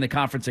not many in the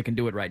conference that can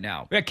do it right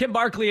now. We got Kim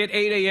Barkley at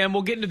 8 a.m.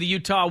 We'll get into the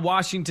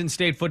Utah-Washington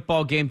State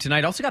football game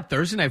tonight. Also got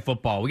Thursday Night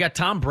Football. We got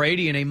Tom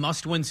Brady in a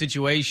must-win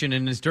situation.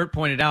 And as Dirt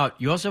pointed out,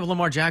 you also have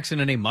Lamar Jackson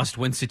in a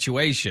must-win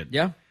situation.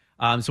 Yeah.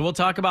 So we'll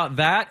talk about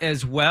that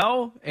as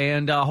well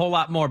and a whole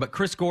lot more. But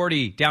Chris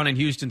Gordy down in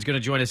Houston is going to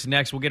join us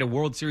next. We'll get a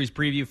World Series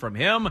preview from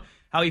him,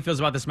 how he feels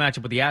about this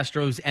matchup with the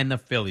Astros and the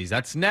Phillies.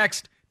 That's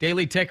next.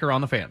 Daily Ticker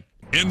on the Fan.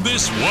 In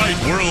this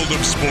wide world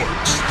of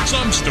sports,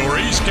 some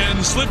stories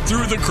can slip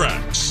through the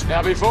cracks.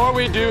 Now, before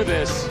we do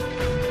this,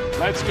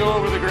 let's go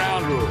over the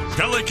ground rules.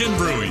 Pelican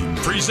Brewing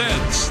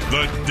presents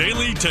the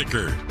Daily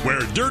Ticker, where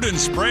Dirt and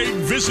Sprague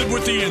visit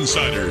with the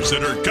insiders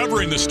that are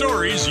covering the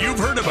stories you've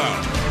heard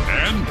about,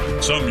 and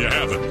some you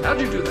haven't. How'd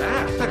you do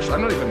that? Actually,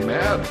 I'm not even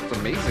mad. It's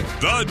amazing.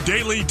 The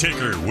Daily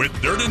Ticker with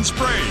Dirt and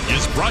Sprague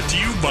is brought to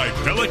you by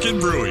Pelican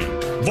Brewing,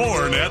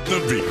 born at the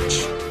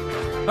beach.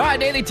 All right,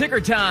 Daily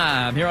Ticker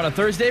time here on a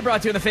Thursday,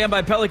 brought to you on the Fan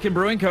by Pelican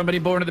Brewing Company,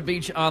 born at the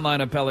beach,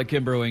 online at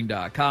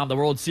pelicanbrewing.com. The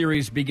World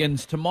Series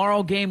begins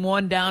tomorrow, Game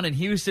 1 down in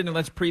Houston, and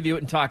let's preview it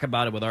and talk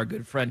about it with our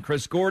good friend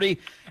Chris Gordy.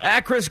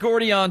 At Chris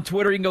Gordy on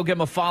Twitter. You can go give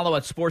him a follow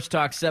at Sports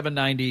Talk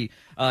 790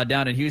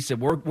 down in Houston.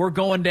 We're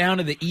going down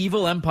to the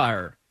evil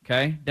empire.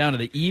 Okay, down to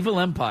the evil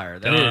empire.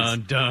 That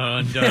is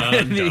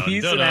the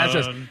Houston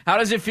Astros. How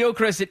does it feel,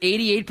 Chris, that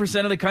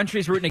 88% of the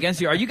country is rooting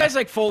against you? Are you guys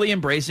like fully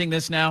embracing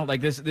this now?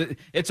 Like this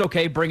it's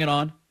okay, bring it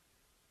on?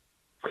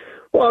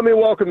 Well, I mean,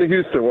 welcome to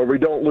Houston, where we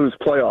don't lose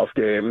playoff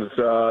games.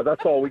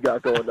 That's all we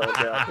got going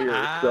on down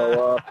here.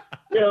 So,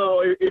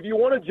 if you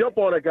want to jump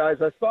on it, guys,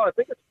 I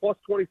think it's plus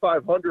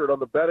 2,500 on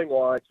the betting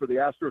lines for the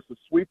Astros to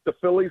sweep the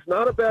Phillies.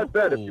 Not a bad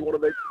bet if you want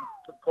to make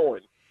some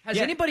coin. Has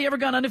anybody ever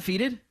gone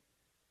undefeated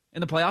in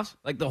the playoffs?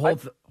 Like the whole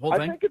thing?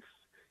 I think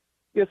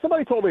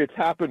somebody told me it's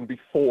happened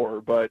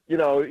before, but, you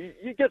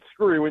get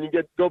screwed when you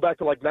go back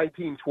to, like,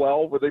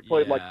 1912, where they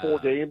played, like, 4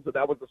 games, and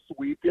that was a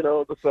sweep,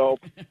 So,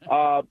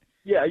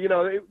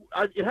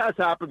 it has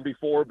happened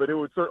before, but it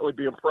would certainly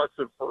be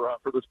impressive for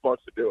this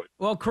bunch to do it.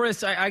 Well,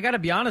 Chris, I got to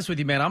be honest with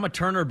you, man. I'm a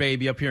Turner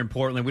baby up here in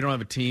Portland. We don't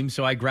have a team,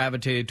 so I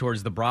gravitated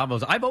towards the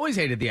Bravos. I've always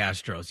hated the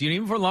Astros.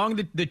 Even for long,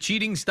 the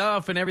cheating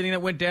stuff and everything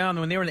that went down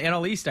when they were in the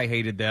NL East, I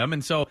hated them.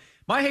 And so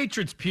my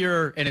hatred's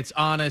pure, and it's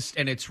honest,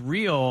 and it's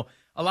real.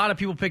 A lot of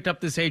people picked up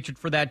this hatred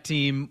for that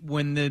team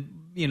when the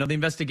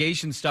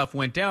investigation stuff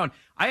went down.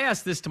 I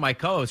asked this to my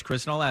co-host,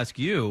 Chris, and I'll ask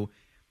you.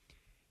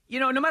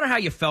 No matter how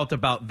you felt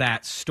about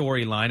that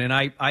storyline, and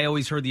I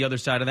always heard the other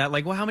side of that,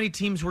 like, well, how many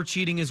teams were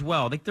cheating as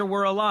well? I think there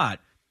were a lot.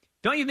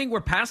 Don't you think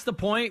we're past the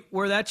point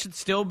where that should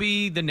still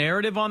be the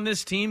narrative on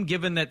this team,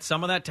 given that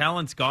some of that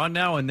talent's gone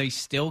now and they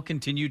still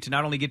continue to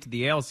not only get to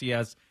the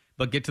ALCS,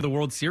 but get to the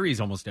World Series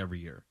almost every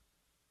year?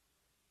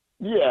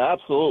 Yeah,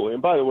 absolutely.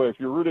 And by the way, if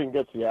you're rooting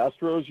against the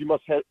Astros, you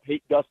must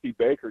hate Dusty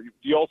Baker. Do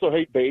you also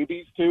hate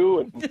babies, too,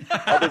 and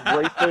other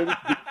great things?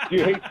 Do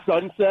you hate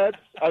sunsets?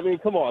 I mean,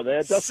 come on,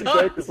 man. Dusty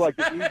Baker's like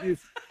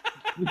he's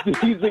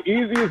the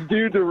easiest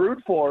dude to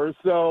root for.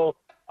 So,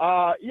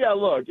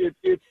 look,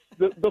 it's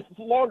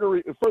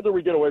the further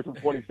we get away from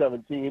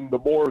 2017, the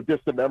more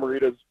distant memory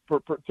it is,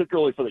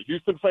 particularly for the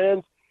Houston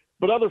fans.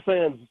 But other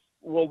fans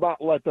will not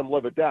let them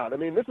live it down. I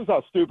mean, this is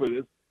how stupid it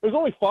is. There's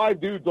only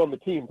 5 dudes on the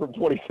team from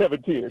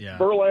 2017. It's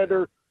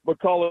Verlander,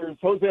 McCullers,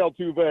 Jose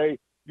Altuve,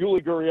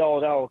 Yuli Gurriel,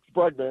 and Alex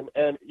Bregman.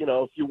 And,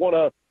 if you want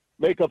to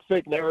make up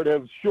fake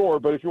narratives, sure,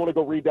 but if you want to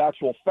go read the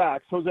actual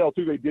facts, Jose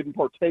Altuve didn't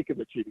partake in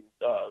the cheating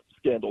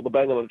scandal, the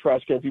banging on the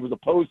trash cans. He was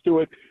opposed to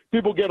it.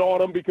 People get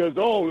on him because,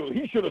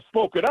 he should have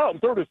spoken out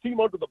and thrown his team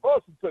under the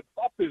bus and said,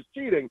 stop this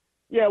cheating.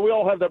 Yeah, we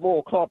all have that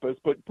moral compass,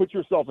 but put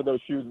yourself in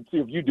those shoes and see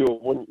if you do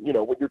it when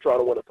you're trying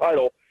to win a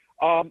title.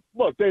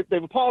 Look,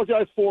 they've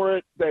apologized for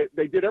it.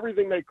 They did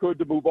everything they could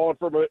to move on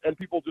from it, and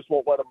people just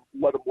won't let them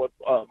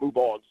move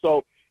on.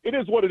 So it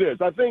is what it is.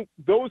 I think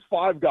those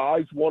 5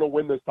 guys want to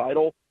win this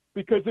title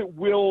because it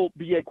will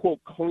be a, quote,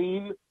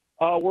 clean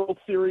World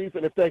Series,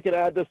 and if they can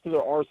add this to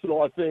their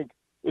arsenal, I think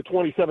the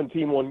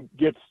 2017 one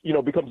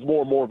becomes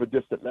more and more of a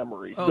distant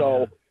memory. Okay.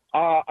 So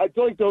I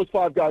think those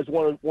 5 guys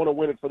want to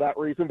win it for that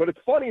reason. But it's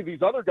funny,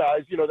 these other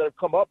guys, that have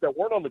come up that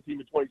weren't on the team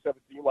in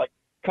 2017, like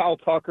Kyle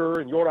Tucker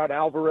and Yordan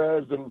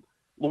Alvarez and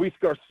Luis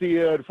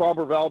Garcia and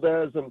Framber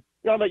Valdez, and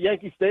I'm at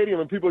Yankee Stadium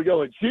and people are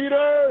yelling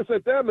cheaters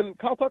at them, and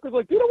Kyle Tucker's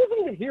like, dude, I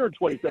wasn't even here in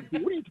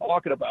 2017. What are you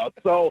talking about?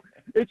 So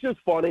it's just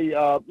funny.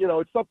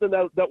 It's something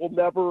that will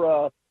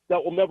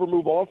never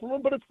move on from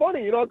him. But it's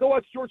funny. I'll go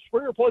watch George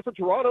Springer play for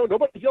Toronto.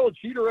 Nobody's yelling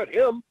cheater at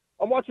him.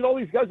 I'm watching all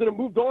these guys that have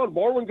moved on.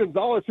 Marwin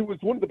Gonzalez, who was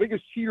one of the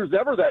biggest cheaters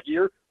ever that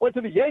year, went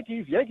to the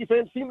Yankees. Yankee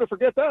fans seem to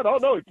forget that. Oh,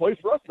 no, he plays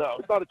for us now.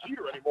 He's not a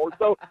cheater anymore.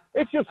 So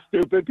it's just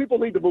stupid. People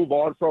need to move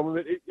on from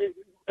him.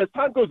 As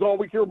time goes on,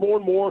 we hear more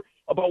and more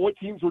about what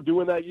teams were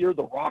doing that year.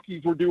 The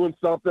Rockies were doing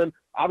something.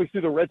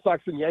 Obviously, the Red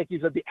Sox and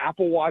Yankees had the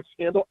Apple Watch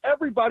scandal.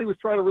 Everybody was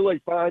trying to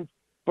relay signs.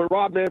 But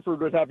Rob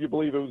Manfred would have you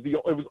believe it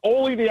was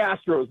only the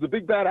Astros, the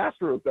big bad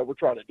Astros, that were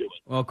trying to do it.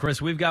 Well,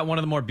 Chris, we've got one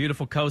of the more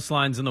beautiful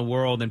coastlines in the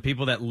world, and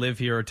people that live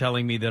here are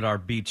telling me that our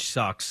beach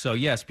sucks. So,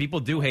 yes, people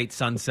do hate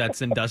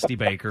sunsets and Dusty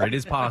Baker. It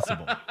is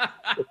possible.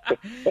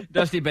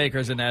 Dusty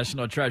Baker's a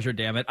national treasure,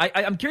 damn it.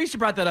 I'm curious you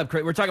brought that up.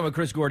 We're talking about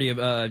Chris Gordy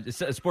of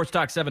Sports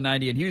Talk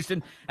 790 in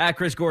Houston, at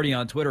Chris Gordy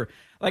on Twitter.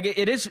 Like,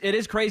 it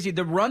is crazy.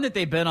 The run that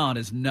they've been on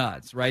is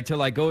nuts, right?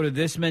 To, go to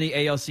this many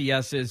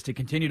ALCSs, to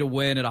continue to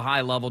win at a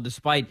high level,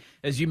 despite,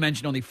 as you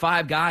mentioned, only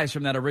 5 guys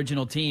from that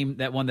original team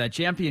that won that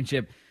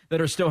championship that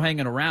are still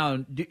hanging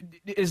around.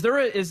 Is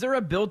there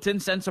a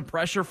built-in sense of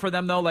pressure for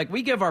them, though? Like,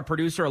 we give our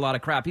producer a lot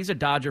of crap. He's a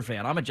Dodger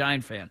fan. I'm a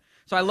Giant fan.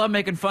 So I love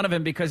making fun of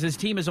him because his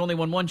team has only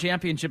won 1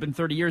 championship in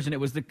 30 years, and it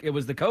was the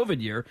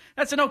COVID year.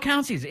 That's a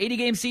no-count season.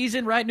 80-game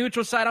season, right?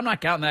 Neutral site. I'm not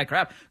counting that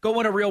crap. Go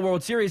win a real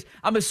World Series.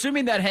 I'm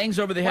assuming that hangs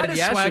over the head of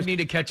the Astros. Why does Swag need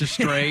to catch a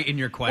stray in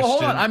your question? Well,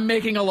 hold on. I'm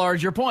making a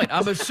larger point.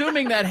 I'm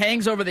assuming that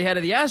hangs over the head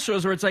of the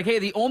Astros, where it's like, hey,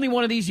 the only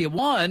one of these you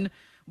won.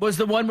 was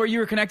the one where you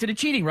were connected to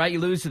cheating, right? You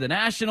lose to the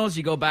Nationals,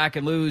 you go back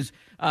and lose.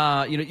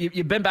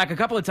 You've been back a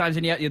couple of times,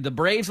 and you had the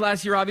Braves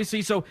last year,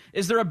 obviously. So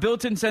is there a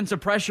built-in sense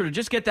of pressure to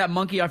just get that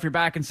monkey off your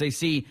back and say,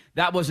 see,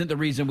 that wasn't the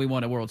reason we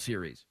won a World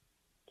Series?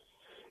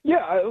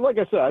 Yeah, like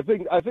I said,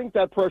 I think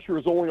that pressure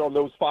is only on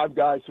those 5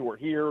 guys who are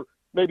here.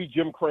 Maybe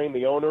Jim Crane,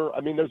 the owner.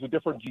 I mean, there's a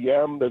different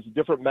GM, there's a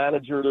different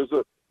manager, there's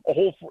a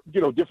whole,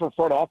 different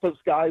front office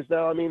guys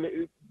now. I mean,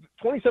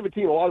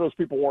 2017, a lot of those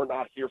people were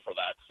not here for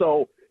that.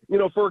 So,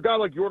 for a guy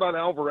like Yordan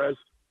Alvarez,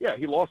 yeah,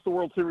 he lost the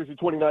World Series in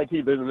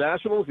 2019 to the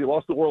Nationals. He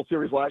lost the World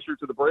Series last year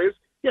to the Braves.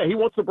 Yeah, he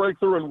wants to break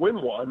through and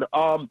win one.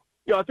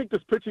 I think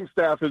this pitching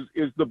staff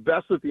is the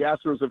best that the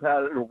Astros have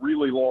had in a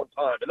really long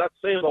time, and that's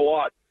saying a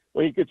lot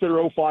when you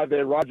consider 05 they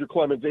had Roger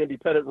Clemens, Andy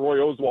Pettitte, and Roy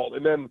Oswalt,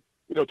 and then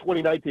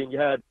 2019 you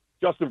had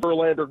Justin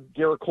Verlander,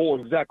 Garrett Cole,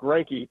 and Zach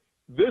Greinke.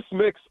 This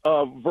mix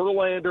of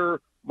Verlander,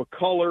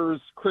 McCullers,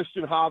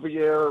 Christian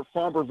Javier,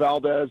 Framber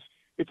Valdez,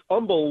 it's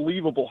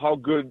unbelievable how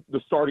good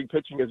the starting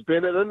pitching has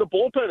been. And then the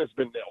bullpen has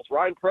been nails.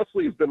 Ryan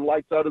Presley has been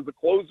lights out as a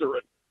closer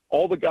and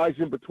all the guys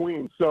in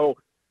between. So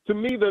to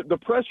me, the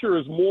pressure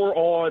is more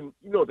on,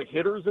 the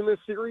hitters in this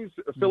series.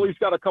 Philly's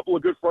got a couple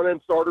of good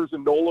front-end starters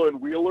in Nola and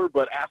Wheeler,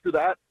 but after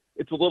that,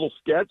 it's a little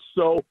sketch.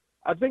 So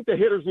I think the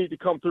hitters need to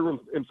come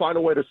through and find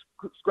a way to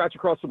scratch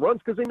across some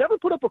runs because they never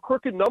put up a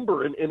crooked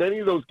number in any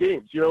of those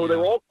games. They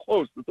were all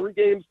close. The 3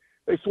 games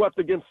they swept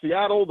against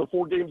Seattle, the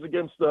 4 games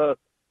against the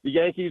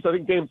Yankees. I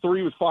think Game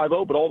 3 was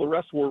 5-0, but all the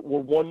rest were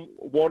one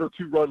or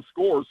 2 run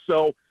scores.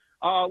 So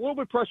a little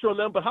bit of pressure on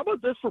them. But how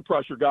about this for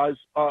pressure, guys?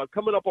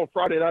 Coming up on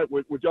Friday night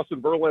with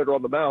Justin Verlander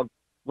on the mound.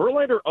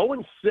 Verlander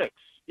 0-6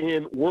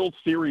 in World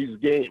Series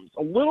games.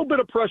 A little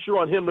bit of pressure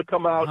on him to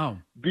come out,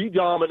 be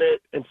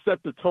dominant, and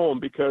set the tone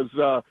because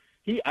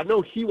I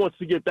know he wants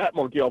to get that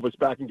monkey off his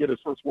back and get his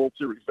first World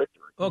Series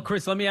victory. Well,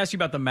 Chris, let me ask you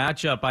about the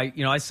matchup.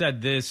 I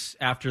said this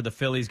after the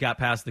Phillies got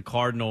past the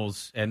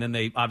Cardinals, and then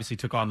they obviously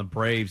took on the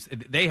Braves.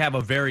 They have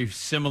a very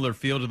similar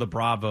feel to the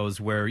Bravos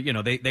where,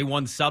 they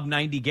won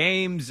sub-90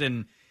 games,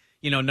 and,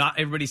 not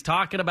everybody's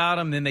talking about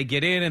them. Then they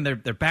get in, and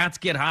their bats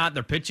get hot.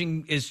 Their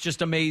pitching is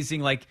just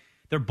amazing. Like,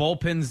 their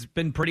bullpen's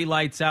been pretty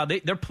lights out.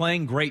 They're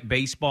playing great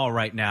baseball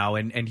right now,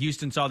 and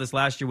Houston saw this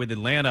last year with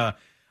Atlanta.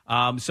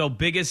 So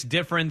biggest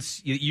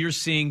difference you're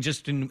seeing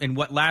just in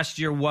what last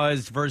year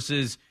was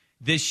versus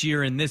this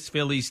year in this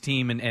Phillies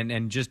team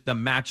and just the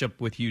matchup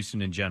with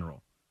Houston in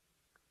general?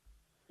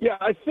 Yeah,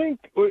 I think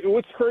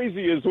what's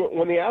crazy is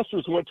when the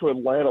Astros went to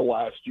Atlanta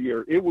last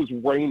year, it was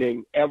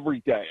raining every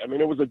day. I mean,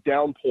 it was a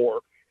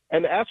downpour.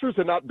 And the Astros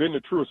had not been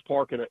to Truist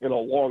Park in a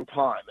long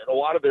time. And a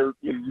lot of their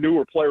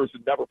newer players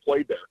had never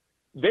played there.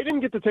 They didn't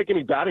get to take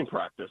any batting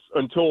practice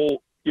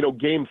until,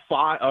 Game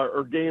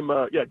 5. Game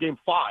 5.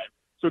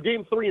 So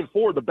Game 3 and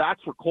 4, the bats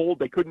were cold.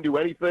 They couldn't do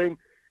anything.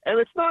 And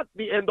it's not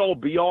the end-all,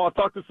 be-all. I've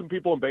talked to some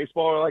people in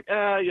baseball who are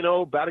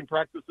like, batting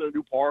practice in a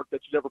new park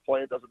that you never play,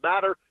 it doesn't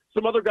matter.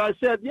 Some other guys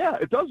said, yeah,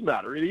 it does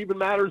matter. It even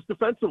matters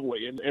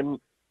defensively and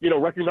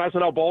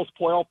recognizing how balls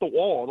play off the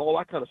wall and all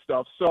that kind of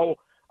stuff. So,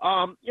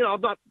 I'm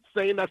not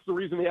saying that's the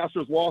reason the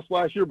Astros lost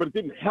last year, but it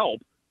didn't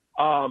help,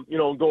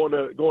 going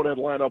to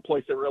Atlanta, a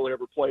place they rarely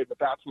ever played, the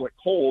bats went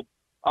cold.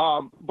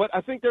 But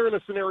I think they're in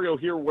a scenario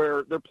here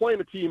where they're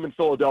playing a team in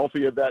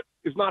Philadelphia that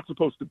is not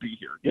supposed to be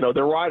here.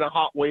 They're riding a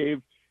hot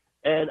wave.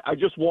 And I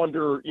just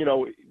wonder,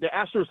 the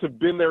Astros have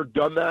been there,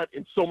 done that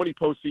in so many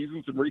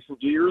postseasons in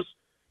recent years.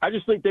 I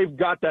just think they've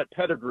got that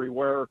pedigree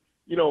where,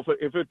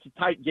 if it's a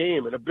tight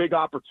game and a big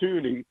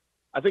opportunity,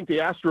 I think the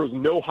Astros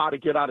know how to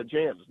get out of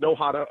jams, know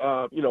how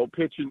to,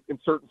 pitch in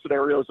certain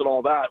scenarios and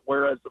all that.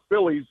 Whereas the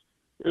Phillies,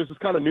 this is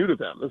kind of new to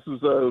them. This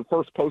is the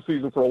first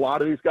postseason for a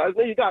lot of these guys.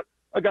 Then you got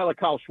a guy like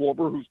Kyle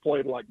Schwarber who's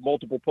played like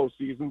multiple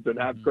postseasons and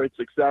had great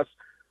success.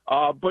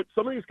 But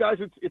some of these guys,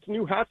 it's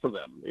new hat for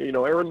them.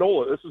 Aaron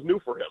Nola, this is new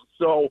for him.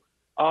 So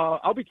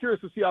I'll be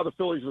curious to see how the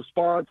Phillies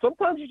respond.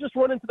 Sometimes you just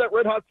run into that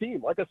red-hot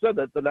team. Like I said,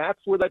 the Nats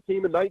were that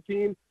team in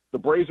 19. The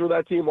Braves were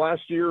that team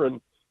last year.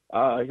 And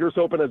here's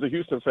hoping as a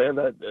Houston fan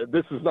that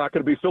this is not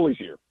going to be Phillies'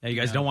 year. Hey, you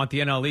guys don't want the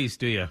NL East,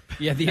 do you?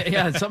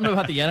 Yeah, something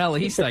about the NL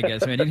East, I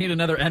guess, man. You need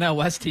another NL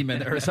West team in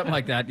there or something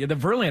like that. Yeah, the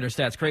Verlander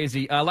stat's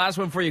crazy. Last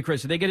one for you,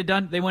 Chris. Did they get it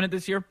done? They win it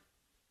this year?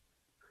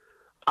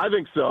 I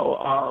think so.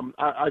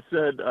 I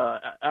said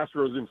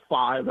Astros in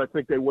 5. I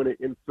think they win it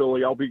in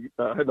Philly. I'll be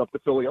heading up to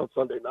Philly on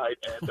Sunday night,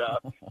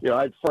 and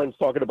I had friends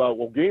talking about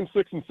Game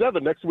 6 and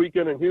 7 next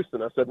weekend in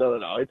Houston. I said no.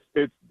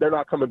 It's they're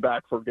not coming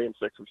back for Game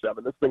 6 or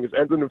 7. This thing is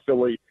ending in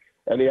Philly,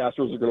 and the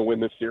Astros are going to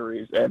win this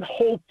series. And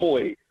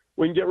hopefully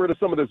we can get rid of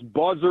some of this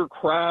buzzer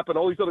crap and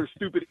all these other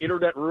stupid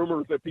internet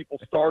rumors that people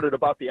started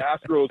about the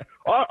Astros.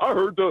 I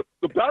heard the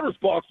batter's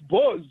box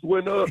buzzed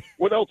when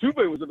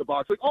Altuve was in the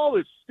box. Like all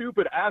this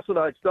stupid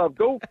asinine stuff.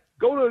 Go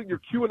Go to your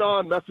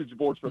QAnon message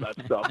boards for that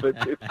stuff.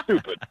 It's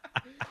stupid.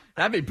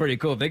 That'd be pretty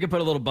cool if they could put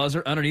a little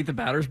buzzer underneath the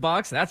batter's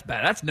box. That's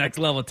bad. That's next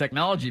level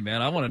technology,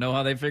 man. I want to know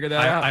how they figured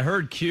that out. I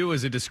heard Q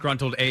is a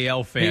disgruntled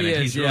AL fan,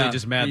 and he's really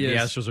just mad the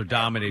Astros are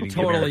dominating.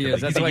 Totally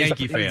is. He's a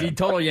Yankee fan. He's a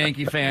total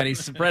Yankee fan.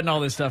 He's spreading all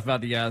this stuff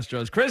about the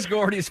Astros. Chris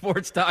Gordy,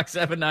 Sports Talk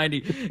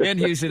 790 in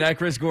Houston. At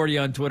Chris Gordy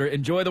on Twitter.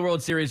 Enjoy the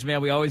World Series,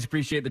 man. We always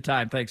appreciate the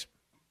time. Thanks.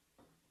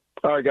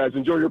 All right, guys.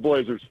 Enjoy your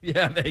Blazers.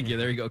 Yeah, thank you.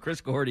 There you go. Chris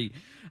Gordy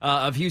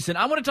of Houston.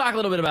 I want to talk a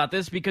little bit about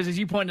this because, as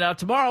you pointed out,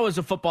 tomorrow is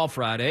a Football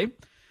Friday.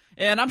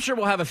 And I'm sure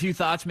we'll have a few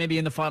thoughts maybe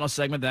in the final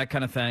segment, that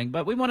kind of thing.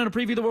 But we wanted to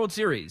preview the World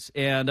Series.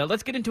 And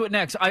let's get into it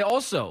next. I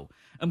also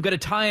am going to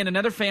tie in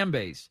another fan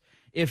base.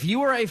 If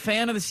you are a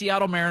fan of the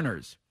Seattle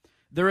Mariners,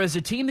 there is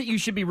a team that you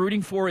should be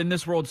rooting for in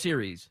this World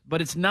Series.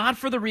 But it's not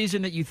for the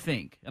reason that you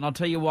think. And I'll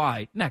tell you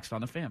why next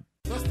on The Fan.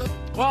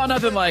 Well,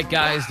 nothing like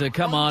guys to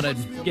come on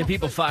and get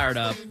people fired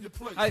up.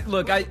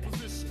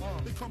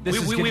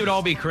 We would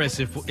all be Chris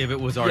if it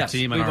was our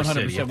team and our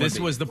city. If this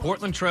was the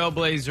Portland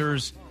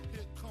Trailblazers,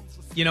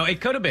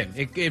 it could have been.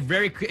 It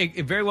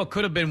very well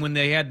could have been when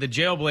they had the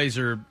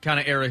Jailblazer kind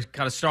of era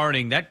kind of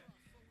starting.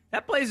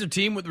 That Blazer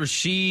team with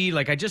Rasheed,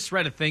 I just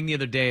read a thing the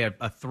other day,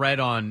 a thread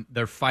on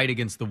their fight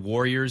against the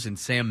Warriors and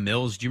Sam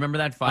Mills. Do you remember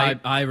that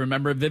fight? I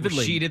remember it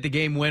vividly. Rasheed hit the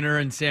game winner,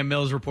 and Sam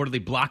Mills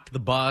reportedly blocked the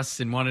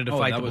bus and wanted to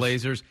fight the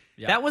Blazers.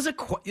 Yeah. That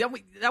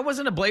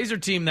wasn't a Blazer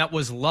team that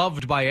was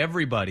loved by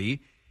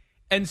everybody.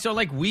 And so,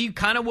 we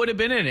kind of would have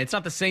been in it. It's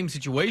not the same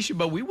situation,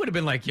 but we would have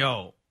been like,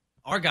 yo,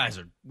 our guys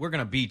we're going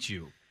to beat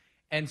you.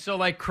 And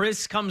so,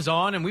 Chris comes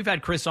on, and we've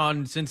had Chris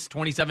on since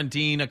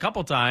 2017 a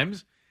couple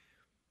times.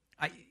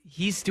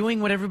 He's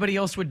doing what everybody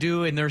else would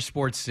do in their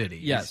sports city.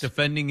 Yes. He's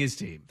defending his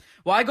team.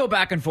 Well, I go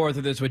back and forth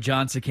with this with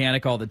John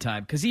Sakanik all the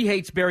time because he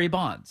hates Barry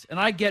Bonds. And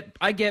I get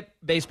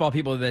baseball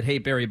people that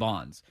hate Barry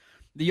Bonds.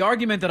 The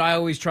argument that I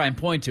always try and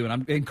point to,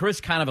 and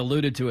Chris kind of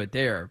alluded to it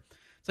there,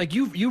 it's like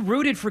you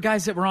rooted for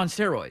guys that were on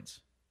steroids.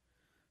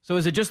 So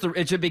is it just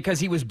because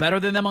he was better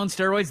than them on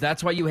steroids?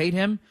 That's why you hate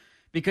him?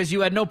 Because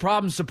you had no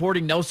problem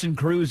supporting Nelson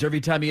Cruz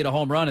every time he hit a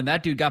home run, and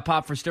that dude got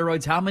popped for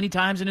steroids how many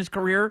times in his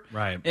career?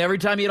 Right. Every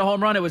time he hit a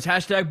home run, it was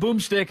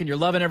 #boomstick, and you're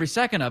loving every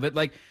second of it.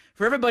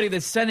 For everybody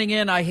that's sending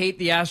in, I hate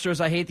the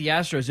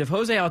Astros, if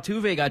Jose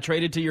Altuve got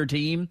traded to your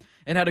team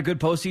and had a good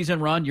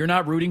postseason run, you're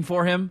not rooting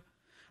for him?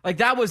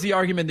 That was the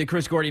argument that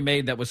Chris Gordy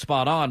made that was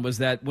spot on, was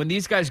that when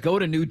these guys go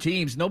to new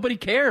teams, nobody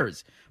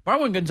cares.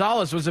 Marwin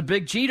Gonzalez was a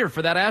big cheater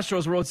for that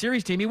Astros World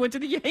Series team. He went to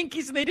the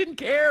Yankees, and they didn't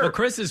care. Well,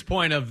 Chris's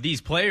point of these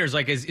players,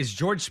 is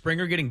George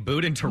Springer getting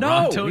booed in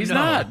Toronto? No, he's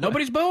not.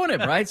 Nobody's booing him,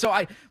 right? So,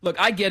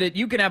 I get it.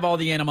 You can have all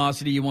the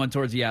animosity you want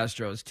towards the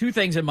Astros. Two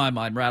things in my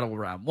mind rattle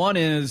around. One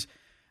is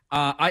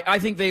I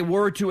think they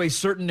were, to a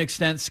certain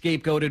extent,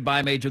 scapegoated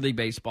by Major League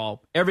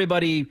Baseball.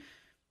 Everybody...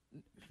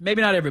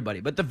 Maybe not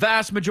everybody, but the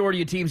vast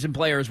majority of teams and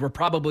players were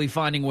probably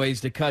finding ways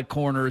to cut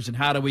corners and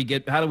how do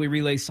we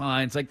relay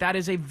signs? That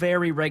is a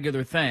very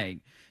regular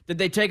thing. Did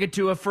they take it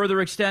to a further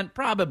extent?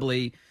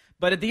 Probably.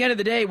 But at the end of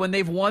the day, when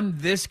they've won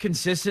this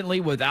consistently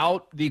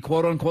without the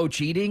quote-unquote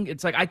cheating,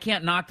 it's I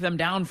can't knock them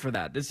down for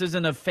that. This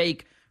isn't a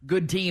fake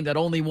good team that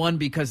only won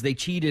because they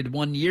cheated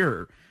one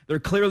year. They're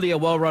clearly a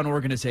well-run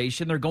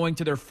organization. They're going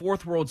to their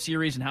fourth World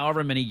Series in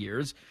however many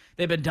years.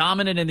 They've been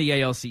dominant in the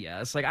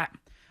ALCS.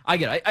 I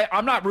get it.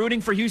 I'm not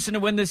rooting for Houston to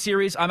win this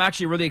series. I'm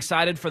actually really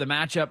excited for the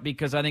matchup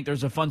because I think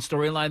there's a fun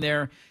storyline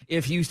there.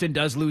 If Houston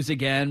does lose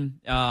again,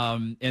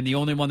 and the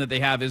only one that they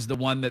have is the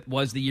one that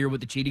was the year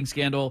with the cheating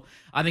scandal,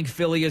 I think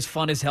Philly is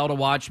fun as hell to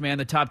watch, man.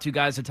 The top two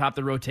guys atop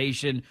the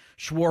rotation,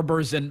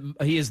 Schwarber's, and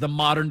he is the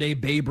modern-day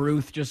Babe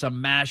Ruth, just a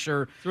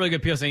masher. It's a really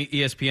good piece on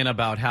ESPN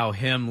about how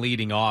him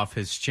leading off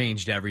has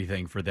changed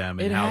everything for them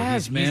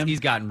and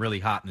he's gotten really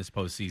hot in this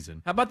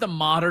postseason. How about the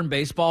modern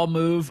baseball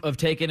move of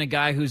taking a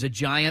guy who's a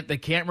giant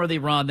that can't really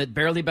run, that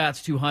barely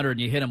bats 200, and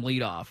you hit him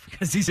leadoff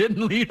because he's hitting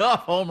leadoff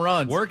home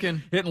runs.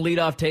 Working. Hitting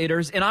leadoff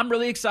taters. And I'm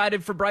really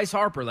excited for Bryce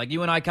Harper.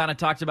 You and I kind of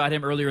talked about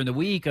him earlier in the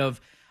week of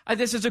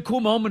this is a cool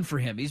moment for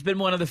him. He's been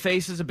one of the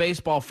faces of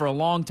baseball for a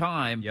long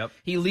time. Yep.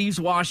 He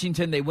leaves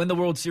Washington. They win the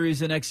World Series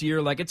the next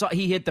year.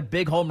 He hit the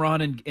big home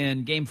run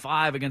in Game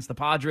 5 against the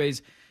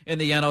Padres in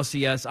the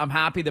NLCS. I'm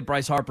happy that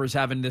Bryce Harper's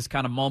having this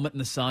kind of moment in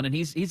the sun, and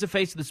he's a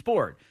face of the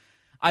sport.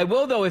 I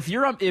will, though, if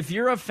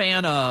you're a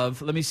fan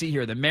of, let me see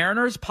here, the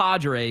Mariners,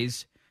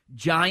 Padres,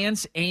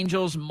 Giants,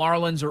 Angels,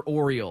 Marlins, or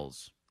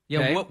Orioles. Yeah,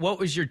 okay? What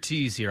was your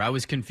tease here? I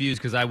was confused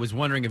because I was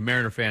wondering if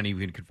Mariner fan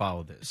even could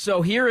follow this.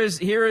 So here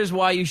is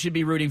why you should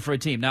be rooting for a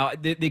team. Now,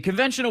 the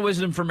conventional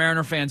wisdom for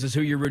Mariner fans is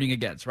who you're rooting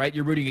against, right?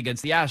 You're rooting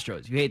against the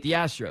Astros. You hate the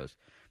Astros.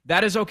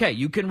 That is okay.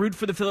 You can root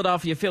for the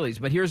Philadelphia Phillies,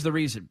 but here's the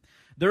reason.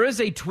 There is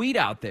a tweet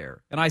out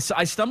there, and I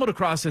stumbled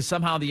across this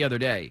somehow the other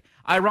day,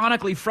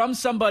 ironically from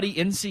somebody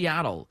in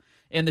Seattle,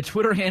 and the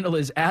Twitter handle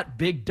is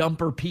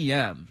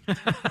 @BigDumperPM.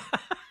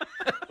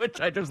 Which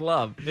I just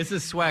love. This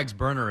is Swag's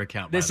burner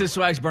account. This is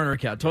Swag's burner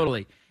account,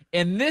 totally.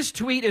 And this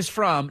tweet is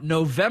from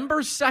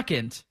November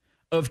 2nd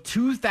of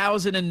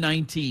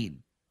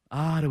 2019.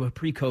 To a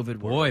pre-COVID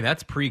world. Boy,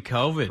 that's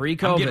pre-COVID.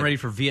 Pre-COVID. I'm getting ready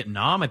for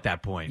Vietnam at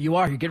that point. You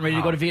are. You're getting ready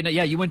to go to Vietnam.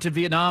 Yeah, you went to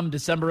Vietnam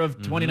December of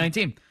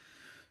 2019.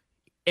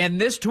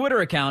 And this Twitter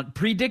account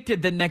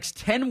predicted the next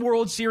 10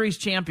 World Series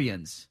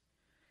champions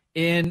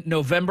on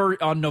November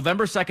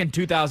 2nd,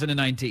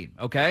 2019.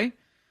 Okay?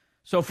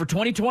 So for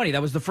 2020,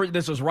 that was the first.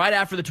 This was right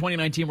after the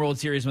 2019 World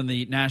Series when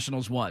the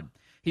Nationals won.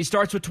 He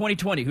starts with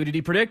 2020. Who did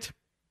he predict?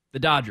 The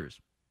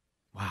Dodgers.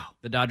 Wow.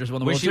 The Dodgers won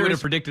the World Wish Series. you would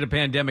have predicted a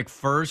pandemic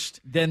first.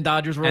 Then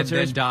Dodgers World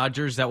Series. And then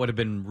Dodgers. That would have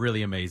been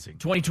really amazing.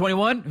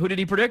 2021, who did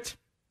he predict?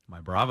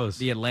 My Bravos.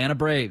 The Atlanta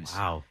Braves.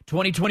 Wow.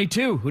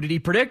 2022, who did he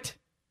predict?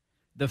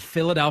 The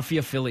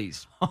Philadelphia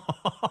Phillies.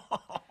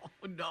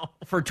 No.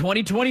 For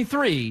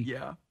 2023,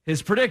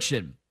 his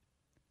prediction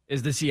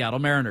is the Seattle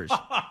Mariners.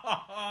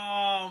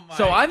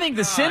 So I think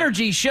the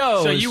synergy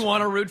shows. So you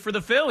want to root for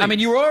the Phillies? I mean,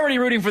 you were already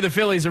rooting for the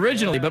Phillies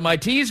originally, but my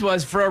tease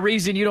was for a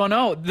reason you don't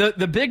know.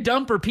 The Big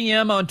Dumper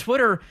PM on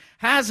Twitter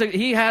has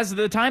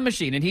the time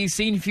machine, and he's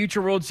seen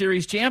future World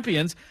Series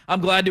champions.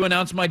 I'm glad to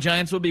announce my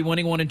Giants will be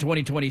winning one in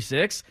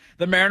 2026.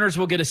 The Mariners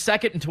will get a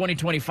second in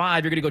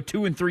 2025. You're going to go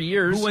 2 in 3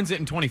 years. Who wins it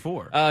in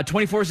 24?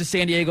 24 is the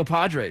San Diego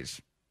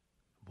Padres.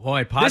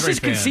 Boy, Padres This is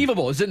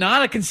conceivable. Is it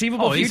not a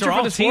conceivable future these are for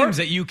all the teams sport?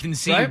 that you can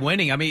see Right?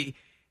 winning. I mean,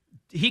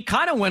 he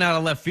kind of went out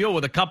of left field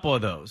with a couple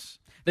of those.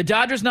 The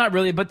Dodgers, not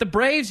really, but the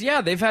Braves, yeah,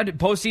 they've had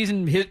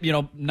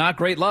postseason, not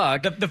great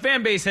luck. The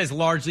fan base has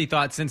largely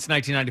thought since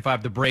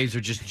 1995 the Braves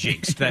are just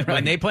jinxed. That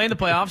when they play in the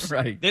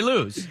playoffs, they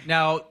lose.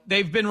 Now,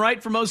 they've been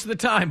right for most of the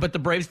time, but the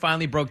Braves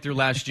finally broke through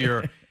last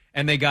year,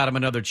 and they got him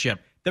another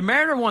chip. The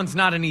Mariner one's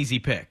not an easy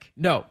pick.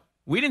 No.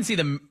 We didn't see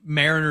the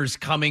Mariners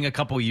coming a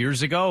couple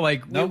years ago.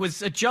 It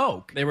was a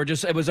joke. They were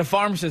it was a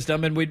farm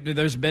system, and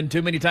there's been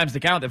too many times to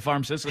count that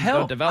farm systems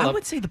don't develop. I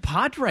would say the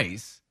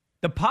Padres.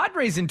 The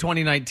Padres in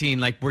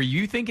 2019, were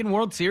you thinking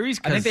World Series?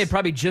 I think they had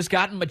probably just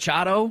gotten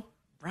Machado.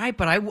 Right,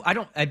 but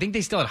I think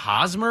they still had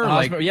Hosmer.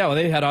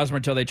 They had Hosmer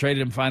until they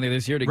traded him finally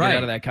this year to get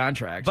out of that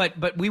contract.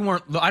 But we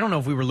weren't. I don't know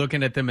if we were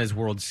looking at them as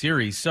World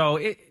Series. So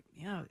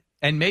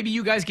and maybe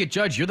you guys get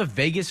Judge. You're the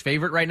Vegas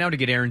favorite right now to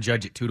get Aaron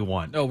Judge at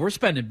 2-1. No, we're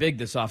spending big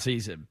this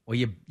offseason. Well,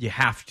 you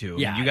have to.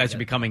 Yeah, you guys are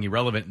becoming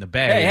irrelevant in the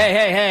Bay.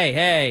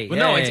 Hey. Well,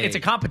 no, it's a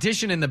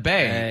competition in the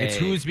Bay. Hey. It's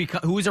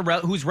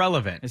who's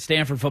relevant. And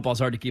Stanford football's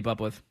hard to keep up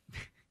with.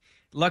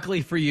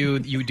 Luckily for you,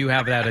 you do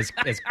have that as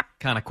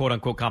kind of quote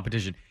unquote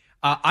competition.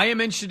 I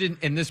am interested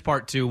in this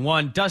part too.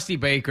 One, Dusty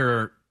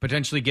Baker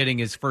potentially getting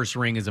his first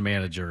ring as a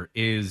manager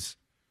is.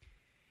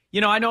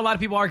 I know a lot of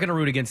people aren't going to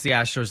root against the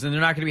Astros, and they're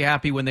not going to be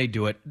happy when they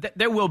do it.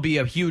 There will be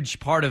a huge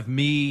part of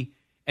me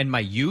and my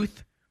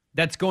youth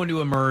that's going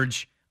to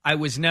emerge. I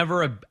was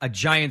never a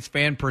Giants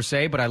fan per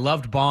se, but I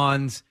loved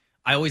Bonds.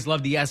 I always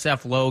loved the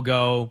SF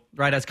logo,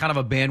 right? As kind of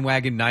a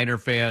bandwagon Niner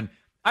fan.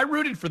 I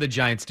rooted for the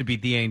Giants to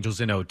beat the Angels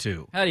in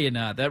 2002. How do you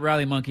not? That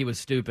rally monkey was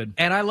stupid.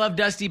 And I love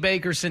Dusty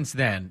Baker since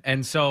then.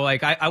 And so,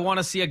 I want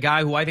to see a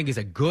guy who I think is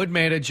a good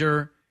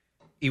manager.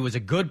 He was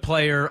a good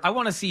player. I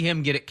want to see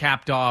him get it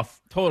capped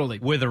off totally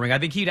with a ring. I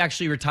think he'd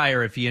actually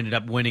retire if he ended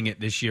up winning it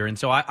this year. And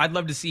so I'd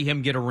love to see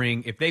him get a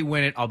ring. If they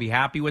win it, I'll be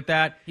happy with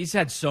that. He's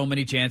had so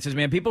many chances,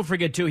 man. People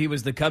forget, too, he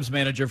was the Cubs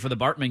manager for the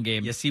Bartman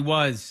game. Yes, he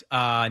was.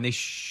 And they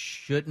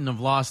shouldn't have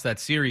lost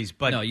that series.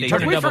 But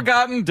have we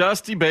forgotten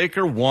Dusty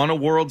Baker won a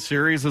World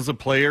Series as a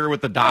player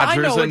with the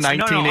Dodgers in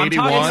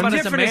 1981? I'm talking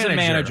different as a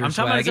manager. I'm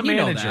talking as a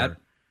manager.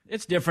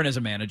 It's different as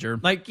a manager.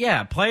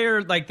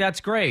 Player, that's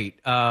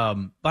great.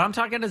 But I'm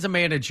talking as a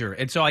manager.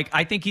 And so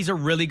I think he's a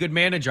really good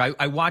manager.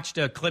 I watched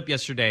a clip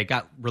yesterday. It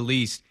got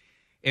released.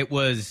 It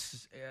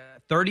was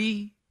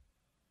 30.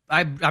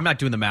 I'm not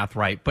doing the math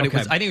right, but I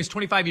think it was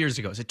 25 years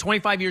ago. So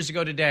 25 years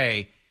ago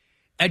today,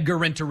 Edgar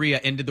Renteria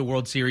ended the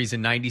World Series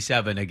in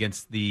 97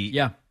 against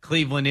the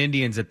Cleveland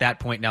Indians at that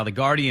point, now the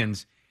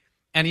Guardians.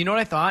 And you know what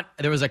I thought?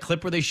 There was a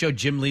clip where they showed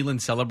Jim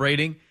Leland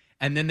celebrating,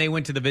 and then they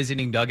went to the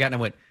visiting dugout, and I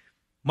went,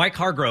 Mike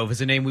Hargrove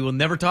is a name we will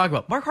never talk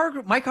about.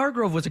 Mike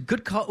Hargrove was a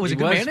good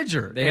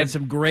manager. They had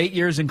some great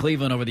years in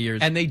Cleveland over the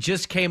years. And they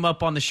just came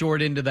up on the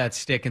short end of that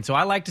stick. And so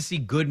I like to see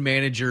good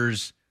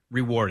managers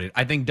rewarded.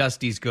 I think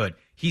Dusty's good.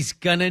 He's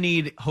going to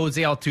need Jose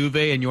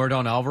Altuve and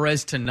Yordan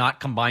Alvarez to not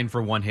combine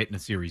for one hit in a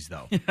series,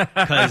 though.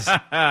 Because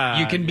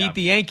you can beat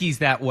the Yankees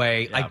that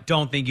way. I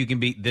don't think you can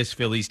beat this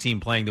Phillies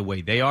team playing the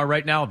way they are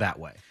right now that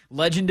way.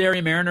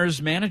 Legendary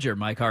Mariners manager,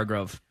 Mike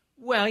Hargrove.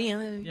 Well,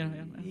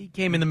 he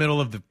came in the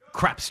middle of the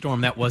crap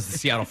storm that was the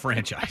Seattle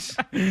franchise.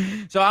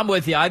 So I'm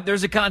with you.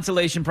 There's a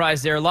consolation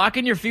prize there. Lock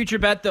in your future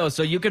bet, though,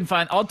 so you can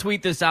find – I'll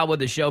tweet this out with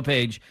the show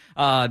page.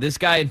 This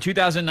guy in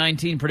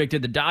 2019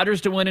 predicted the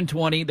Dodgers to win in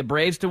 20, the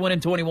Braves to win in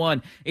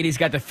 21, and he's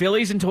got the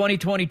Phillies in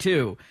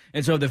 2022.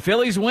 And so if the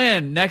Phillies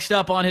win, next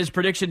up on his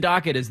prediction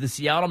docket is the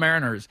Seattle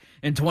Mariners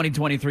in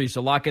 2023.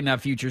 So lock in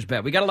that futures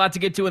bet. We got a lot to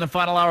get to in the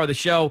final hour of the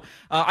show.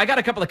 I got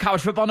a couple of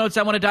college football notes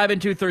I want to dive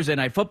into. Thursday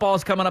Night Football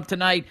is coming up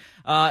tonight.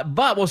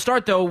 But we'll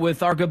start, though,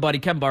 with our good buddy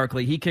Ken Barkley.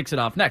 He kicks it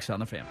off next on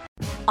The Fan.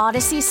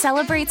 Odyssey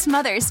celebrates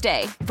Mother's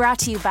Day, brought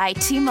to you by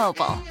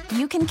T-Mobile.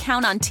 You can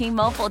count on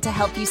T-Mobile to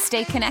help you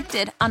stay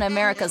connected on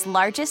America's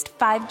largest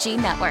 5G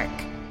network.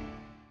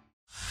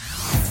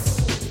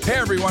 Hey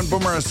everyone,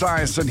 Boomer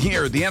Esiason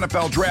here. The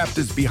NFL Draft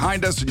is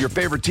behind us and your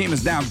favorite team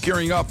is now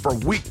gearing up for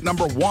week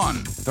number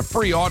 1. The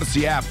free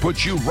Odyssey app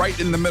puts you right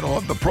in the middle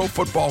of the pro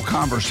football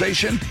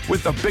conversation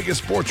with the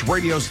biggest sports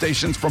radio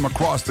stations from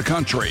across the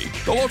country.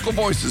 The local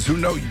voices who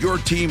know your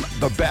team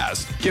the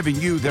best, giving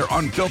you their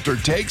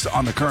unfiltered takes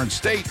on the current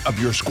state of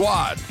your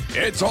squad.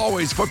 It's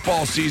always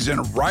football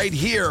season right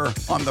here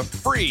on the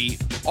free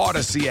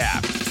Odyssey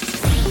app.